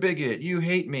 You're a bigot. You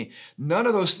hate me. None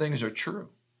of those things are true.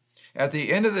 At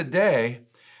the end of the day,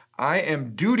 I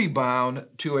am duty bound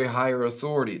to a higher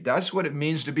authority. That's what it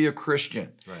means to be a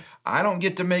Christian. I don't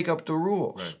get to make up the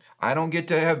rules. I don't get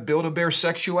to have Build-A-Bear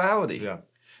sexuality.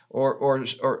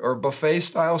 Or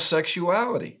buffet-style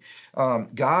sexuality.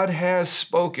 God has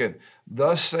spoken.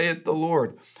 Thus saith the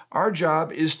Lord. Our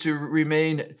job is to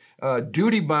remain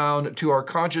duty-bound to our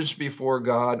conscience before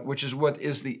God, which is what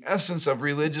is the essence of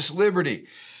religious liberty.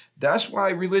 That's why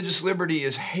religious liberty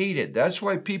is hated. That's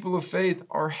why people of faith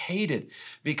are hated,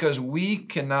 because we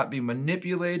cannot be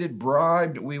manipulated,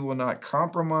 bribed. We will not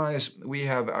compromise. We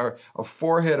have a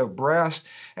forehead of brass.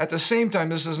 At the same time,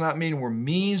 this does not mean we're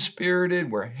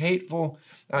mean-spirited, we're hateful.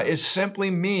 It simply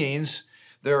means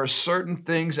there are certain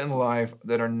things in life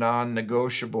that are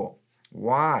non-negotiable.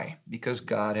 Why? Because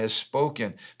God has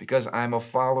spoken, because I'm a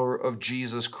follower of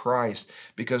Jesus Christ,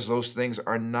 because those things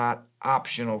are not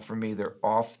optional for me. They're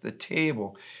off the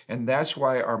table. And that's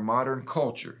why our modern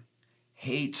culture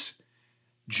hates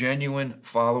genuine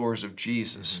followers of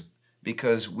Jesus,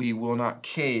 because we will not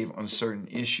cave on certain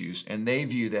issues. And they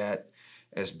view that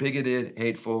as bigoted,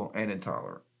 hateful, and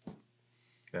intolerant.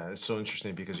 Yeah, it's so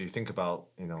interesting because you think about,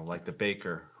 like the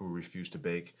baker who refused to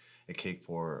bake a cake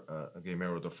for a gay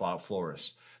marriage with a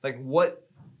florist. Like, what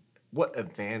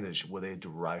advantage would they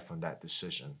derive from that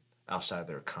decision outside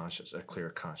their conscience, a clear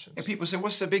conscience? And people say,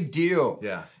 "What's the big deal?"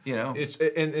 Yeah, It's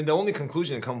and the only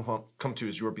conclusion they come to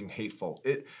is you're being hateful.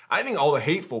 I think all the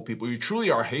hateful people, you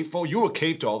truly are hateful, you will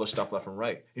cave to all this stuff left and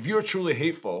right. If you're truly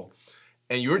hateful,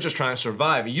 and you're just trying to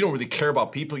survive, and you don't really care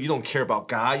about people, you don't care about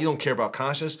God, you don't care about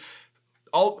conscience.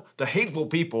 All the hateful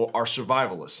people are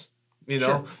survivalists.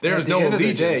 Sure. There is no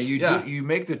allegiance. You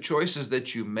make the choices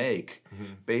that you make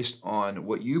based on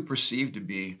what you perceive to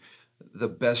be the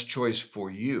best choice for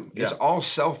you. It's all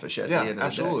selfish at the end of the day.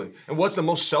 Absolutely. And what's the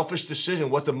most selfish decision?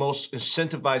 What's the most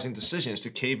incentivizing decision? Is to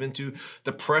cave into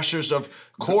the pressures of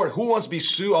court. Who wants to be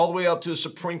sued all the way up to the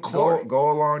Supreme Court?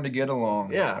 Go along to get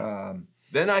along. Yeah.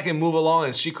 Then I can move along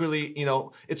and secretly,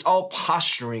 it's all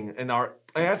posturing in our.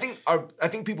 And I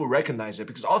think people recognize it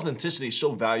because authenticity is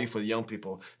so valuable for the young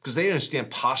people because they understand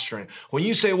posturing. When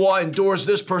you say, "Well, I endorse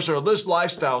this person or this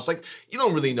lifestyle," it's like you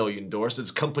don't really know you endorse it.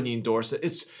 It's company endorse it.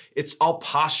 It's all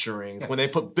posturing when they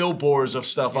put billboards of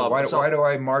stuff up. Why do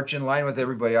I march in line with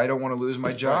everybody? I don't want to lose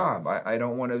my job. I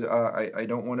don't want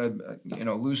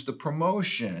to lose the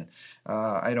promotion.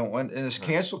 I don't want in this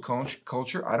cancel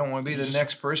culture. I don't want to be the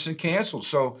next person canceled.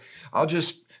 So I'll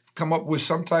just come up with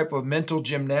some type of mental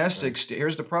gymnastics.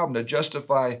 Here's the problem: to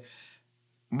justify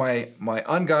my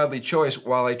ungodly choice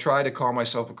while I try to call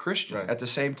myself a Christian at the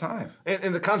same time.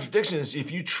 And the contradiction is, if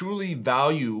you truly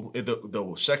value, if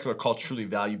the secular culture truly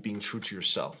value being true to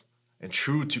yourself and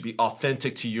true to be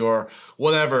authentic to your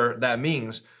whatever that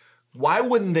means, why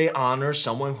wouldn't they honor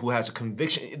someone who has a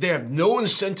conviction? They have no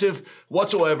incentive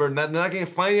whatsoever. They're not getting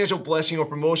financial blessing or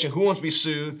promotion. Who wants to be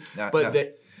sued? Now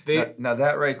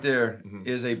that right there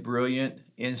is a brilliant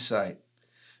insight,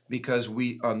 because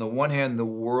on the one hand, the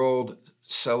world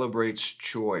celebrates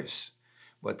choice,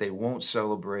 but they won't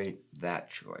celebrate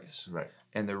that choice. Right.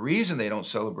 And the reason they don't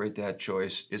celebrate that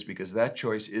choice is because that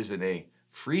choice isn't a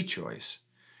free choice.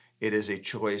 It is a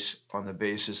choice on the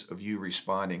basis of you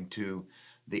responding to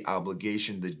the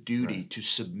obligation, the duty to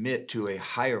submit to a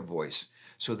higher voice.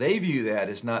 So they view that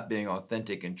as not being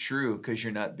authentic and true because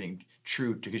you're not being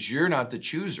true, because you're not the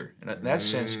chooser. And in that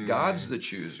sense, God's the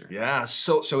chooser. Yeah.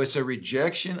 So it's a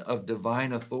rejection of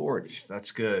divine authority.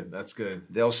 That's good. That's good.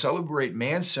 They'll celebrate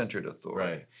man-centered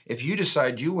authority. Right. If you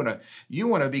decide you want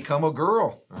to become a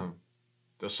girl,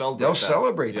 they'll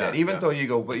celebrate that, even though you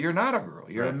go, but you're not a girl.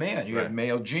 You're a man. You have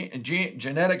male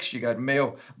genetics. You got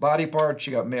male body parts.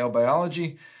 You got male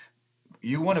biology.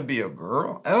 You want to be a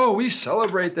girl? Oh, we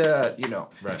celebrate that.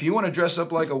 If you want to dress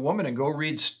up like a woman and go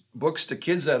read books to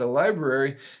kids at a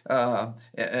library,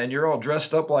 and you're all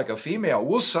dressed up like a female,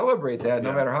 we'll celebrate that,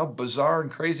 no matter how bizarre and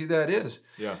crazy that is.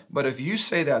 Yeah. But if you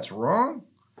say that's wrong,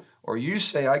 or you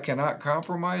say I cannot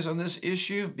compromise on this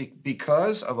issue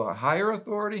because of a higher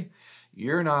authority,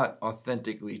 you're not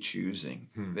authentically choosing.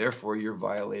 Therefore, you're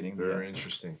violating. Very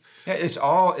interesting. Yeah, it's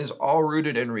all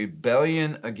rooted in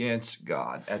rebellion against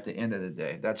God. At the end of the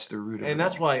day, that's the root of it. And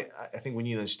that's why I think we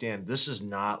need to understand this is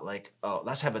not like, oh,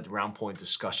 let's have a round point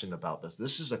discussion about this.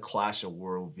 This is a clash of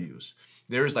worldviews.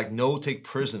 There is like no take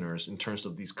prisoners in terms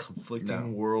of these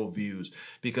conflicting worldviews,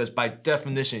 because by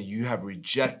definition, you have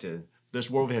rejected, this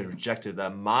worldview has rejected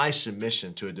that my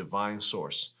submission to a divine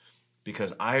source,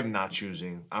 because I am not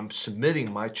choosing, I'm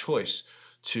submitting my choice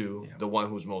to the one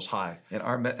who's most high. And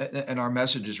our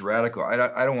message is radical.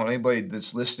 I don't want anybody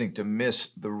that's listening to miss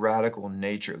the radical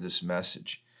nature of this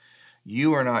message.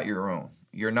 You are not your own.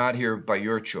 You're not here by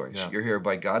your choice. Yeah. You're here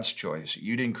by God's choice.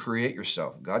 You didn't create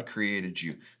yourself. God created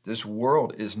you. This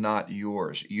world is not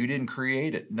yours. You didn't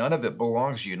create it. None of it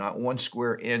belongs to you. Not one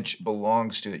square inch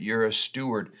belongs to it. You're a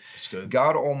steward. That's good.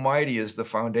 God Almighty is the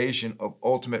foundation of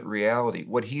ultimate reality.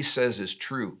 What He says is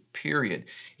true. period.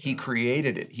 He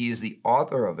created it. He is the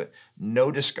author of it.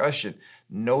 No discussion,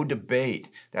 no debate.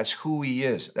 That's who he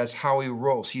is. That's how he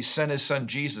rolls. He sent his son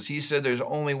Jesus. He said there's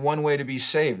only one way to be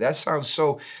saved. That sounds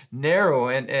so narrow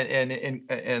and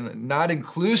not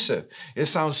inclusive. It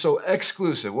sounds so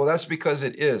exclusive. Well, that's because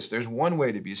it is. There's one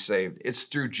way to be saved. It's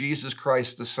through Jesus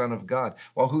Christ, the Son of God.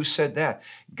 Well, who said that?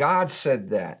 God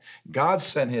said that. God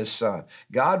sent his son.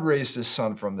 God raised his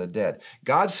son from the dead.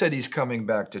 God said he's coming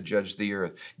back to judge the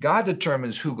earth. God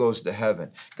determines who goes to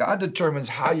heaven. God determines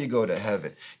how you go to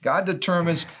heaven. God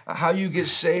determines how you get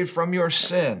saved from your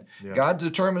sin. Yeah. God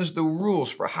determines the rules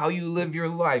for how you live your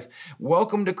life.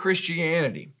 Welcome to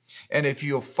Christianity. And if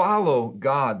you'll follow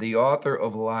God, the author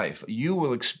of life, you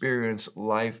will experience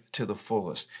life to the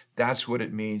fullest. That's what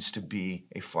it means to be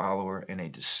a follower and a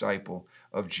disciple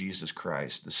of Jesus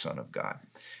Christ, the Son of God.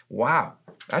 Wow,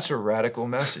 that's a radical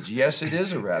message. Yes, it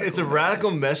is a radical It's a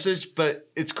radical message, but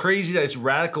it's crazy that it's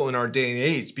radical in our day and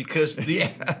age because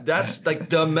that's like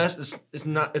the message.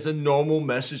 It's a normal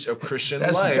message of Christian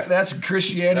life. That's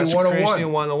Christianity 101.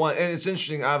 Christianity 101. And it's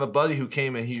interesting. I have a buddy who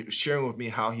came and he's sharing with me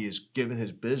how he has given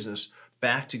his business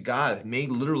back to God, made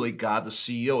literally God the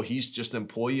CEO. He's just an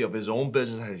employee of his own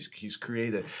business that he's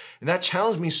created. And that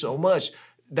challenged me so much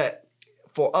that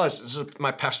for us, this is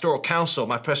my pastoral counsel,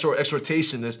 my pastoral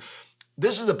exhortation is,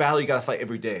 this is the battle you got to fight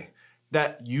every day,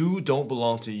 that you don't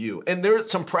belong to you. And there are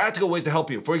some practical ways to help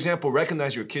you. For example,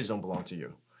 recognize your kids don't belong to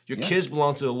you. Your kids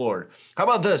belong to the Lord. How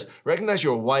about this? Recognize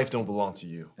your wife don't belong to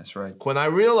you. That's right. When I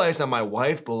realized that my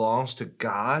wife belongs to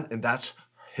God and that's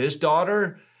his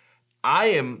daughter, I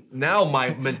am now my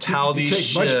mentality you take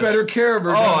shifts. much better care of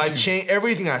her. I change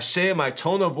everything I say, my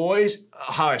tone of voice,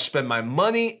 how I spend my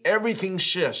money, everything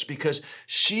shifts because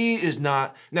she is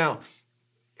not now.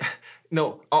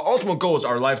 No, our ultimate goal is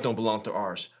our life don't belong to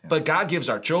ours. Yeah. But God gives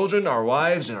our children, our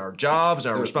wives, and our jobs,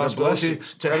 and our responsibility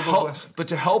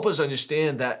to help us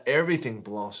understand that everything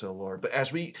belongs to the Lord. But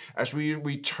as we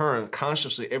return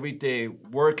consciously every day,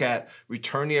 work at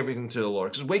returning everything to the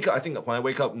Lord. Because I think when I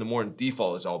wake up in the morning,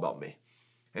 default is all about me.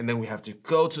 And then we have to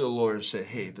go to the Lord and say,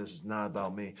 hey, this is not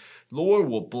about me. Lord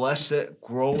will bless it,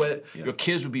 grow it. Yeah. Your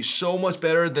kids will be so much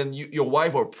better than you. Your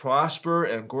wife will prosper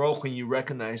and grow when you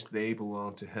recognize they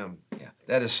belong to him. Yeah,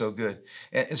 that is so good.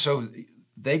 And so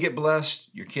they get blessed,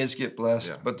 your kids get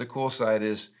blessed, but the cool side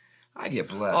is I get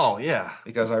blessed. Oh, yeah.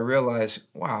 Because I realize,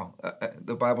 wow,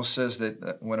 the Bible says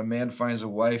that when a man finds a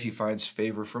wife, he finds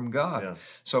favor from God. Yeah.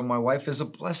 So my wife is a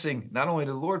blessing, not only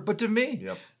to the Lord, but to me.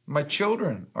 Yep. My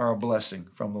children are a blessing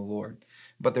from the Lord,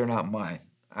 but they're not mine.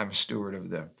 I'm a steward of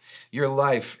them. Your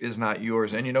life is not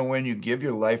yours. And you know, when you give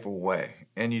your life away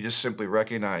and you just simply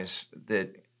recognize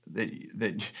that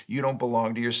you don't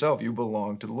belong to yourself, you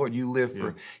belong to the Lord. You live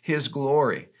for his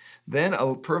glory. Then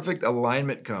a perfect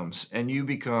alignment comes and you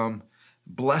become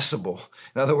blessable.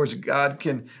 In other words, God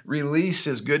can release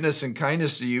his goodness and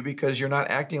kindness to you because you're not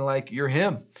acting like you're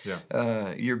him.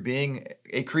 Yeah. You're being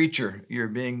a creature. You're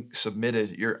being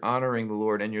submitted. You're honoring the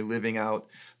Lord and you're living out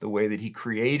the way that he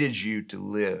created you to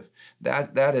live.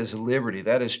 That is liberty.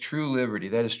 That is true liberty.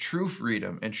 That is true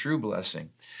freedom and true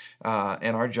blessing.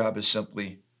 And our job is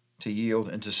simply to yield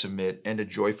and to submit and to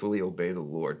joyfully obey the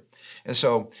Lord. And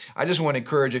so I just want to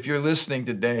encourage, if you're listening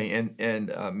today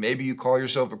and maybe you call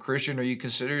yourself a Christian or you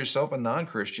consider yourself a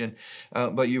non-Christian,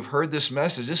 but you've heard this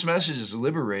message is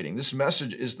liberating. This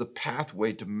message is the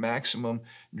pathway to maximum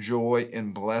joy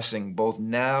and blessing, both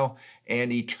now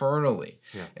and eternally.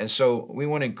 Yeah. And so we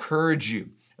want to encourage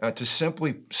you to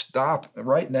simply stop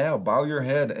right now, bow your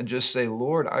head and just say,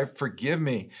 Lord, forgive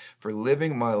me for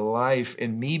living my life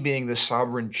and me being the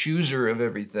sovereign chooser of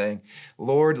everything.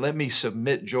 Lord, let me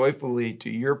submit joyfully to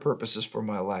your purposes for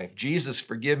my life. Jesus,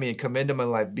 forgive me and come into my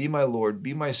life. Be my Lord,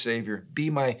 be my Savior,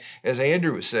 be my, as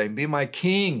Andrew was saying, be my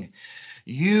King.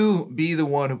 You be the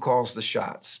one who calls the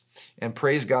shots. And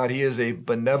praise God, he is a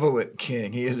benevolent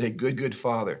King. He is a good, good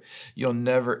Father. You'll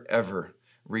never, ever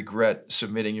regret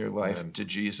submitting your life to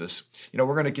Jesus. You know,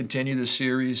 we're going to continue this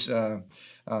series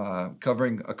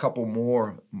covering a couple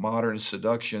more modern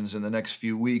seductions in the next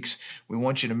few weeks. We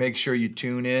want you to make sure you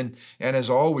tune in. And as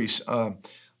always,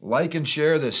 like and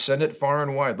share this. Send it far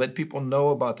and wide. Let people know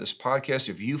about this podcast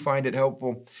if you find it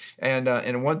helpful.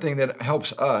 And one thing that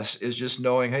helps us is just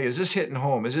knowing, hey, is this hitting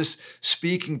home? Is this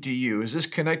speaking to you? Is this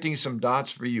connecting some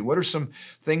dots for you? What are some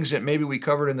things that maybe we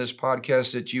covered in this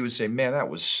podcast that you would say, man, that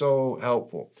was so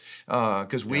helpful?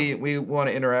 Because we want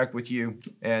to interact with you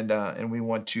and we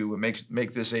want to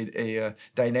make this a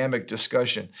dynamic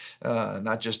discussion,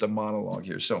 not just a monologue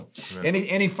here. So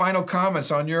any final comments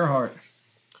on your heart?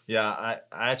 Yeah, I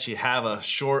actually have a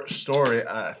short story.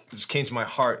 This came to my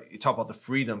heart. You talk about the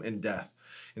freedom in death.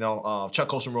 Chuck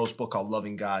Colson wrote a book called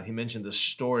Loving God. He mentioned this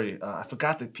story. I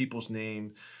forgot the people's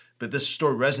name, but this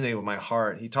story resonated with my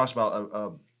heart. He talks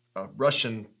about a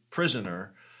Russian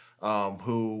prisoner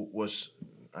who was,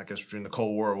 I guess, during the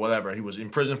Cold War or whatever. He was in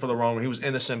prison for the wrong. He was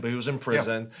innocent, but he was in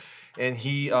prison, and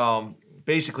he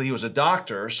basically he was a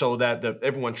doctor, so that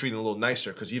everyone treated him a little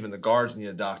nicer because even the guards need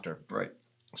a doctor. Right.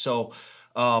 So.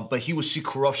 But he would see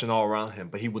corruption all around him,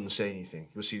 but he wouldn't say anything.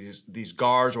 He would see these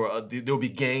guards, or there would be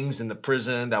gangs in the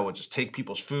prison that would just take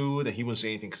people's food, and he wouldn't say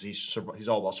anything because he's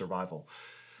all about survival.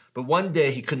 But one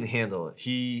day he couldn't handle it.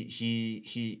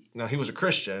 He was a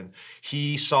Christian.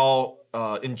 He saw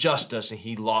injustice and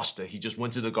he lost it. He just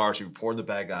went to the guards. He reported the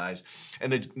bad guys,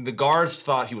 and the guards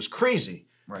thought he was crazy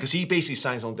because he basically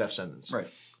signed his own death sentence. Right.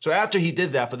 So after he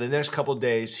did that, for the next couple of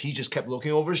days, he just kept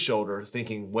looking over his shoulder,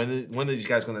 thinking, when are these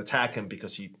guys going to attack him?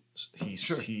 Because he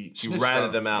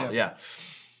ratted them out. Yeah.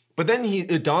 But then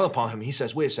it dawned upon him. He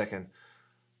says, "Wait a second,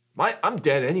 I'm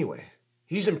dead anyway.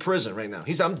 He's in prison right now.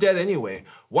 I'm dead anyway.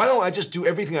 Why don't I just do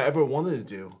everything I ever wanted to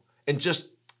do and just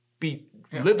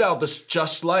live out this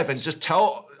just life and just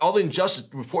tell all the injustice,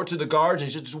 report to the guards, and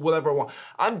just do whatever I want?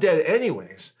 I'm dead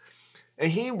anyways."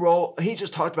 And he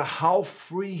just talked about how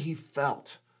free he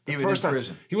felt. Even in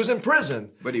prison. He was in prison.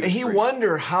 But he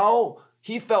wondered how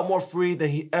he felt more free than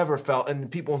he ever felt. And the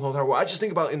people in the whole world. I just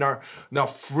think about in our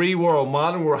free world,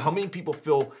 modern world, how many people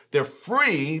feel they're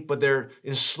free, but they're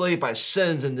enslaved by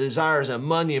sins and desires and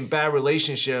money and bad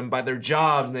relationship and by their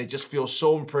jobs, and they just feel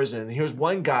so imprisoned. And here's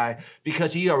one guy,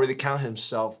 because he already counted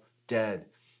himself dead,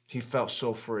 he felt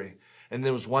so free. And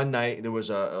there was one night, there was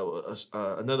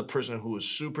another prisoner who was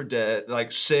super dead,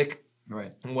 like sick,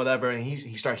 right, and whatever. And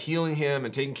he started healing him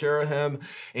and taking care of him.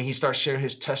 And he started sharing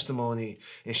his testimony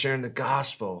and sharing the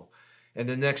gospel. And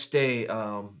the next day,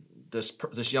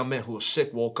 this young man who was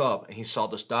sick woke up and he saw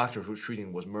this doctor who was treating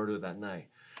him was murdered that night.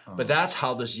 Oh. But that's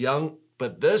how this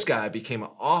guy became an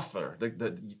author.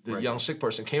 The young sick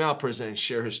person came out of prison and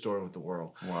shared his story with the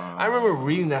world. Wow. I remember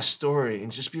reading that story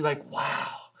and just be like, wow.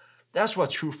 That's what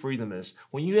true freedom is.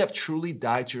 When you have truly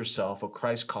died to yourself for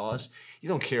Christ's cause, you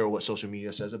don't care what social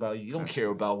media says about you. You don't care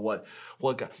about what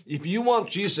God. If you want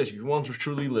Jesus, if you want to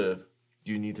truly live,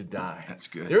 you need to die. That's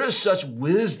good. There is such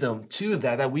wisdom to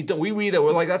that we read it,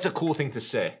 we're like, that's a cool thing to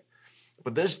say.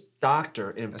 But this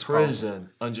doctor in prison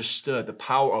understood the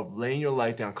power of laying your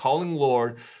life down, calling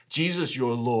Lord, Jesus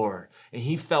your Lord. And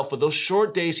he felt, for those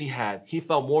short days he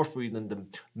felt more free than the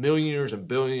millionaires and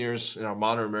billionaires in our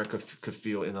modern America could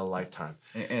feel in a lifetime.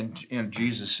 And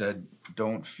Jesus said,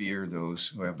 don't fear those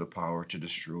who have the power to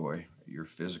destroy your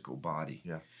physical body,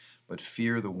 but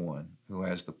fear the one who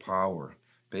has the power,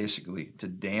 basically, to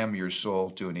damn your soul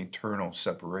to an eternal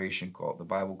separation the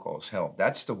Bible calls hell.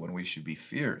 That's the one we should be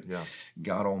fearing. Yeah.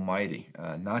 God Almighty,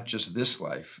 not just this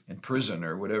life in prison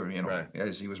or whatever,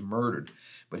 as he was murdered,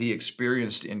 but he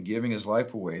experienced in giving his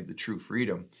life away the true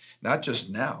freedom, not just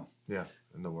now. Yeah.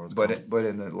 In the world, but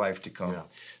in the life to come. Yeah.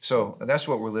 So that's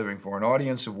what we're living for, an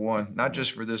audience of one, not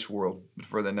just for this world, but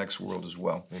for the next world as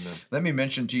well. Amen. Let me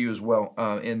mention to you as well,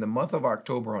 in the month of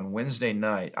October on Wednesday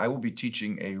night, I will be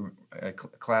teaching a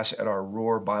class at our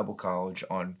Roar Bible College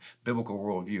on biblical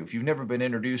worldview. If you've never been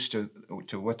introduced to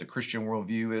what the Christian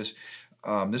worldview is,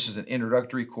 this is an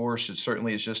introductory course. It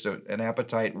certainly is just an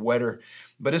appetite whetter,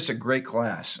 but it's a great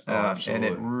class. And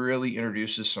it really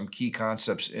introduces some key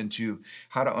concepts into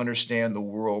how to understand the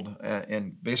world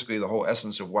and basically the whole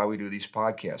essence of why we do these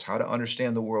podcasts, how to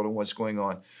understand the world and what's going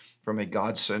on from a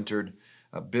God-centered,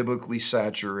 biblically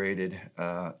saturated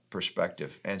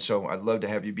perspective. And so I'd love to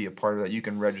have you be a part of that. You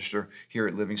can register here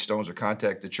at Living Stones or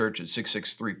contact the church at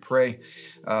 663-PRAY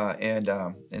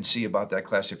and see about that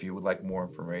class if you would like more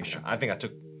information. I think I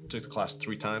took the class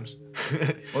 3 times.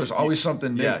 Well, there's always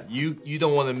something new. Yeah, you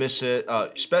don't want to miss it,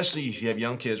 especially if you have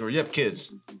young kids or you have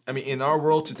kids. I mean, in our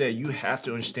world today, you have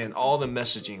to understand all the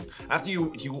messaging. After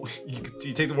you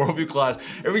take the worldview class,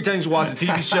 every time you watch a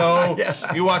TV show,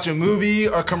 you watch a movie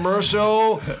or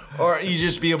commercial, or you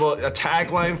just be able a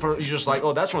tagline for you just like,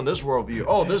 oh, that's from this worldview.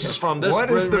 Oh, this is from this.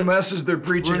 What is the message they're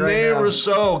preaching right now? Rene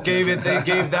Rousseau gave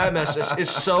that message.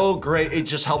 It's so great. It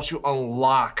just helps you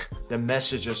unlock the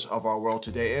messages of our world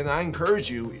today. And I encourage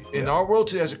you, in our world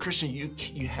today as a Christian,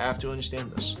 you have to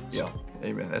understand this. Yeah,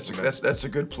 amen. That's a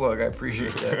good plug. I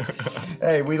appreciate that.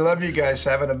 Hey, we love you guys.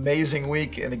 Have an amazing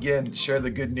week. And again, share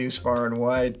the good news far and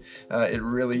wide. It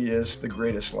really is the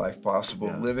greatest life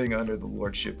possible, living under the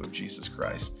Lordship of Jesus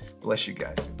Christ. Bless you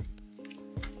guys.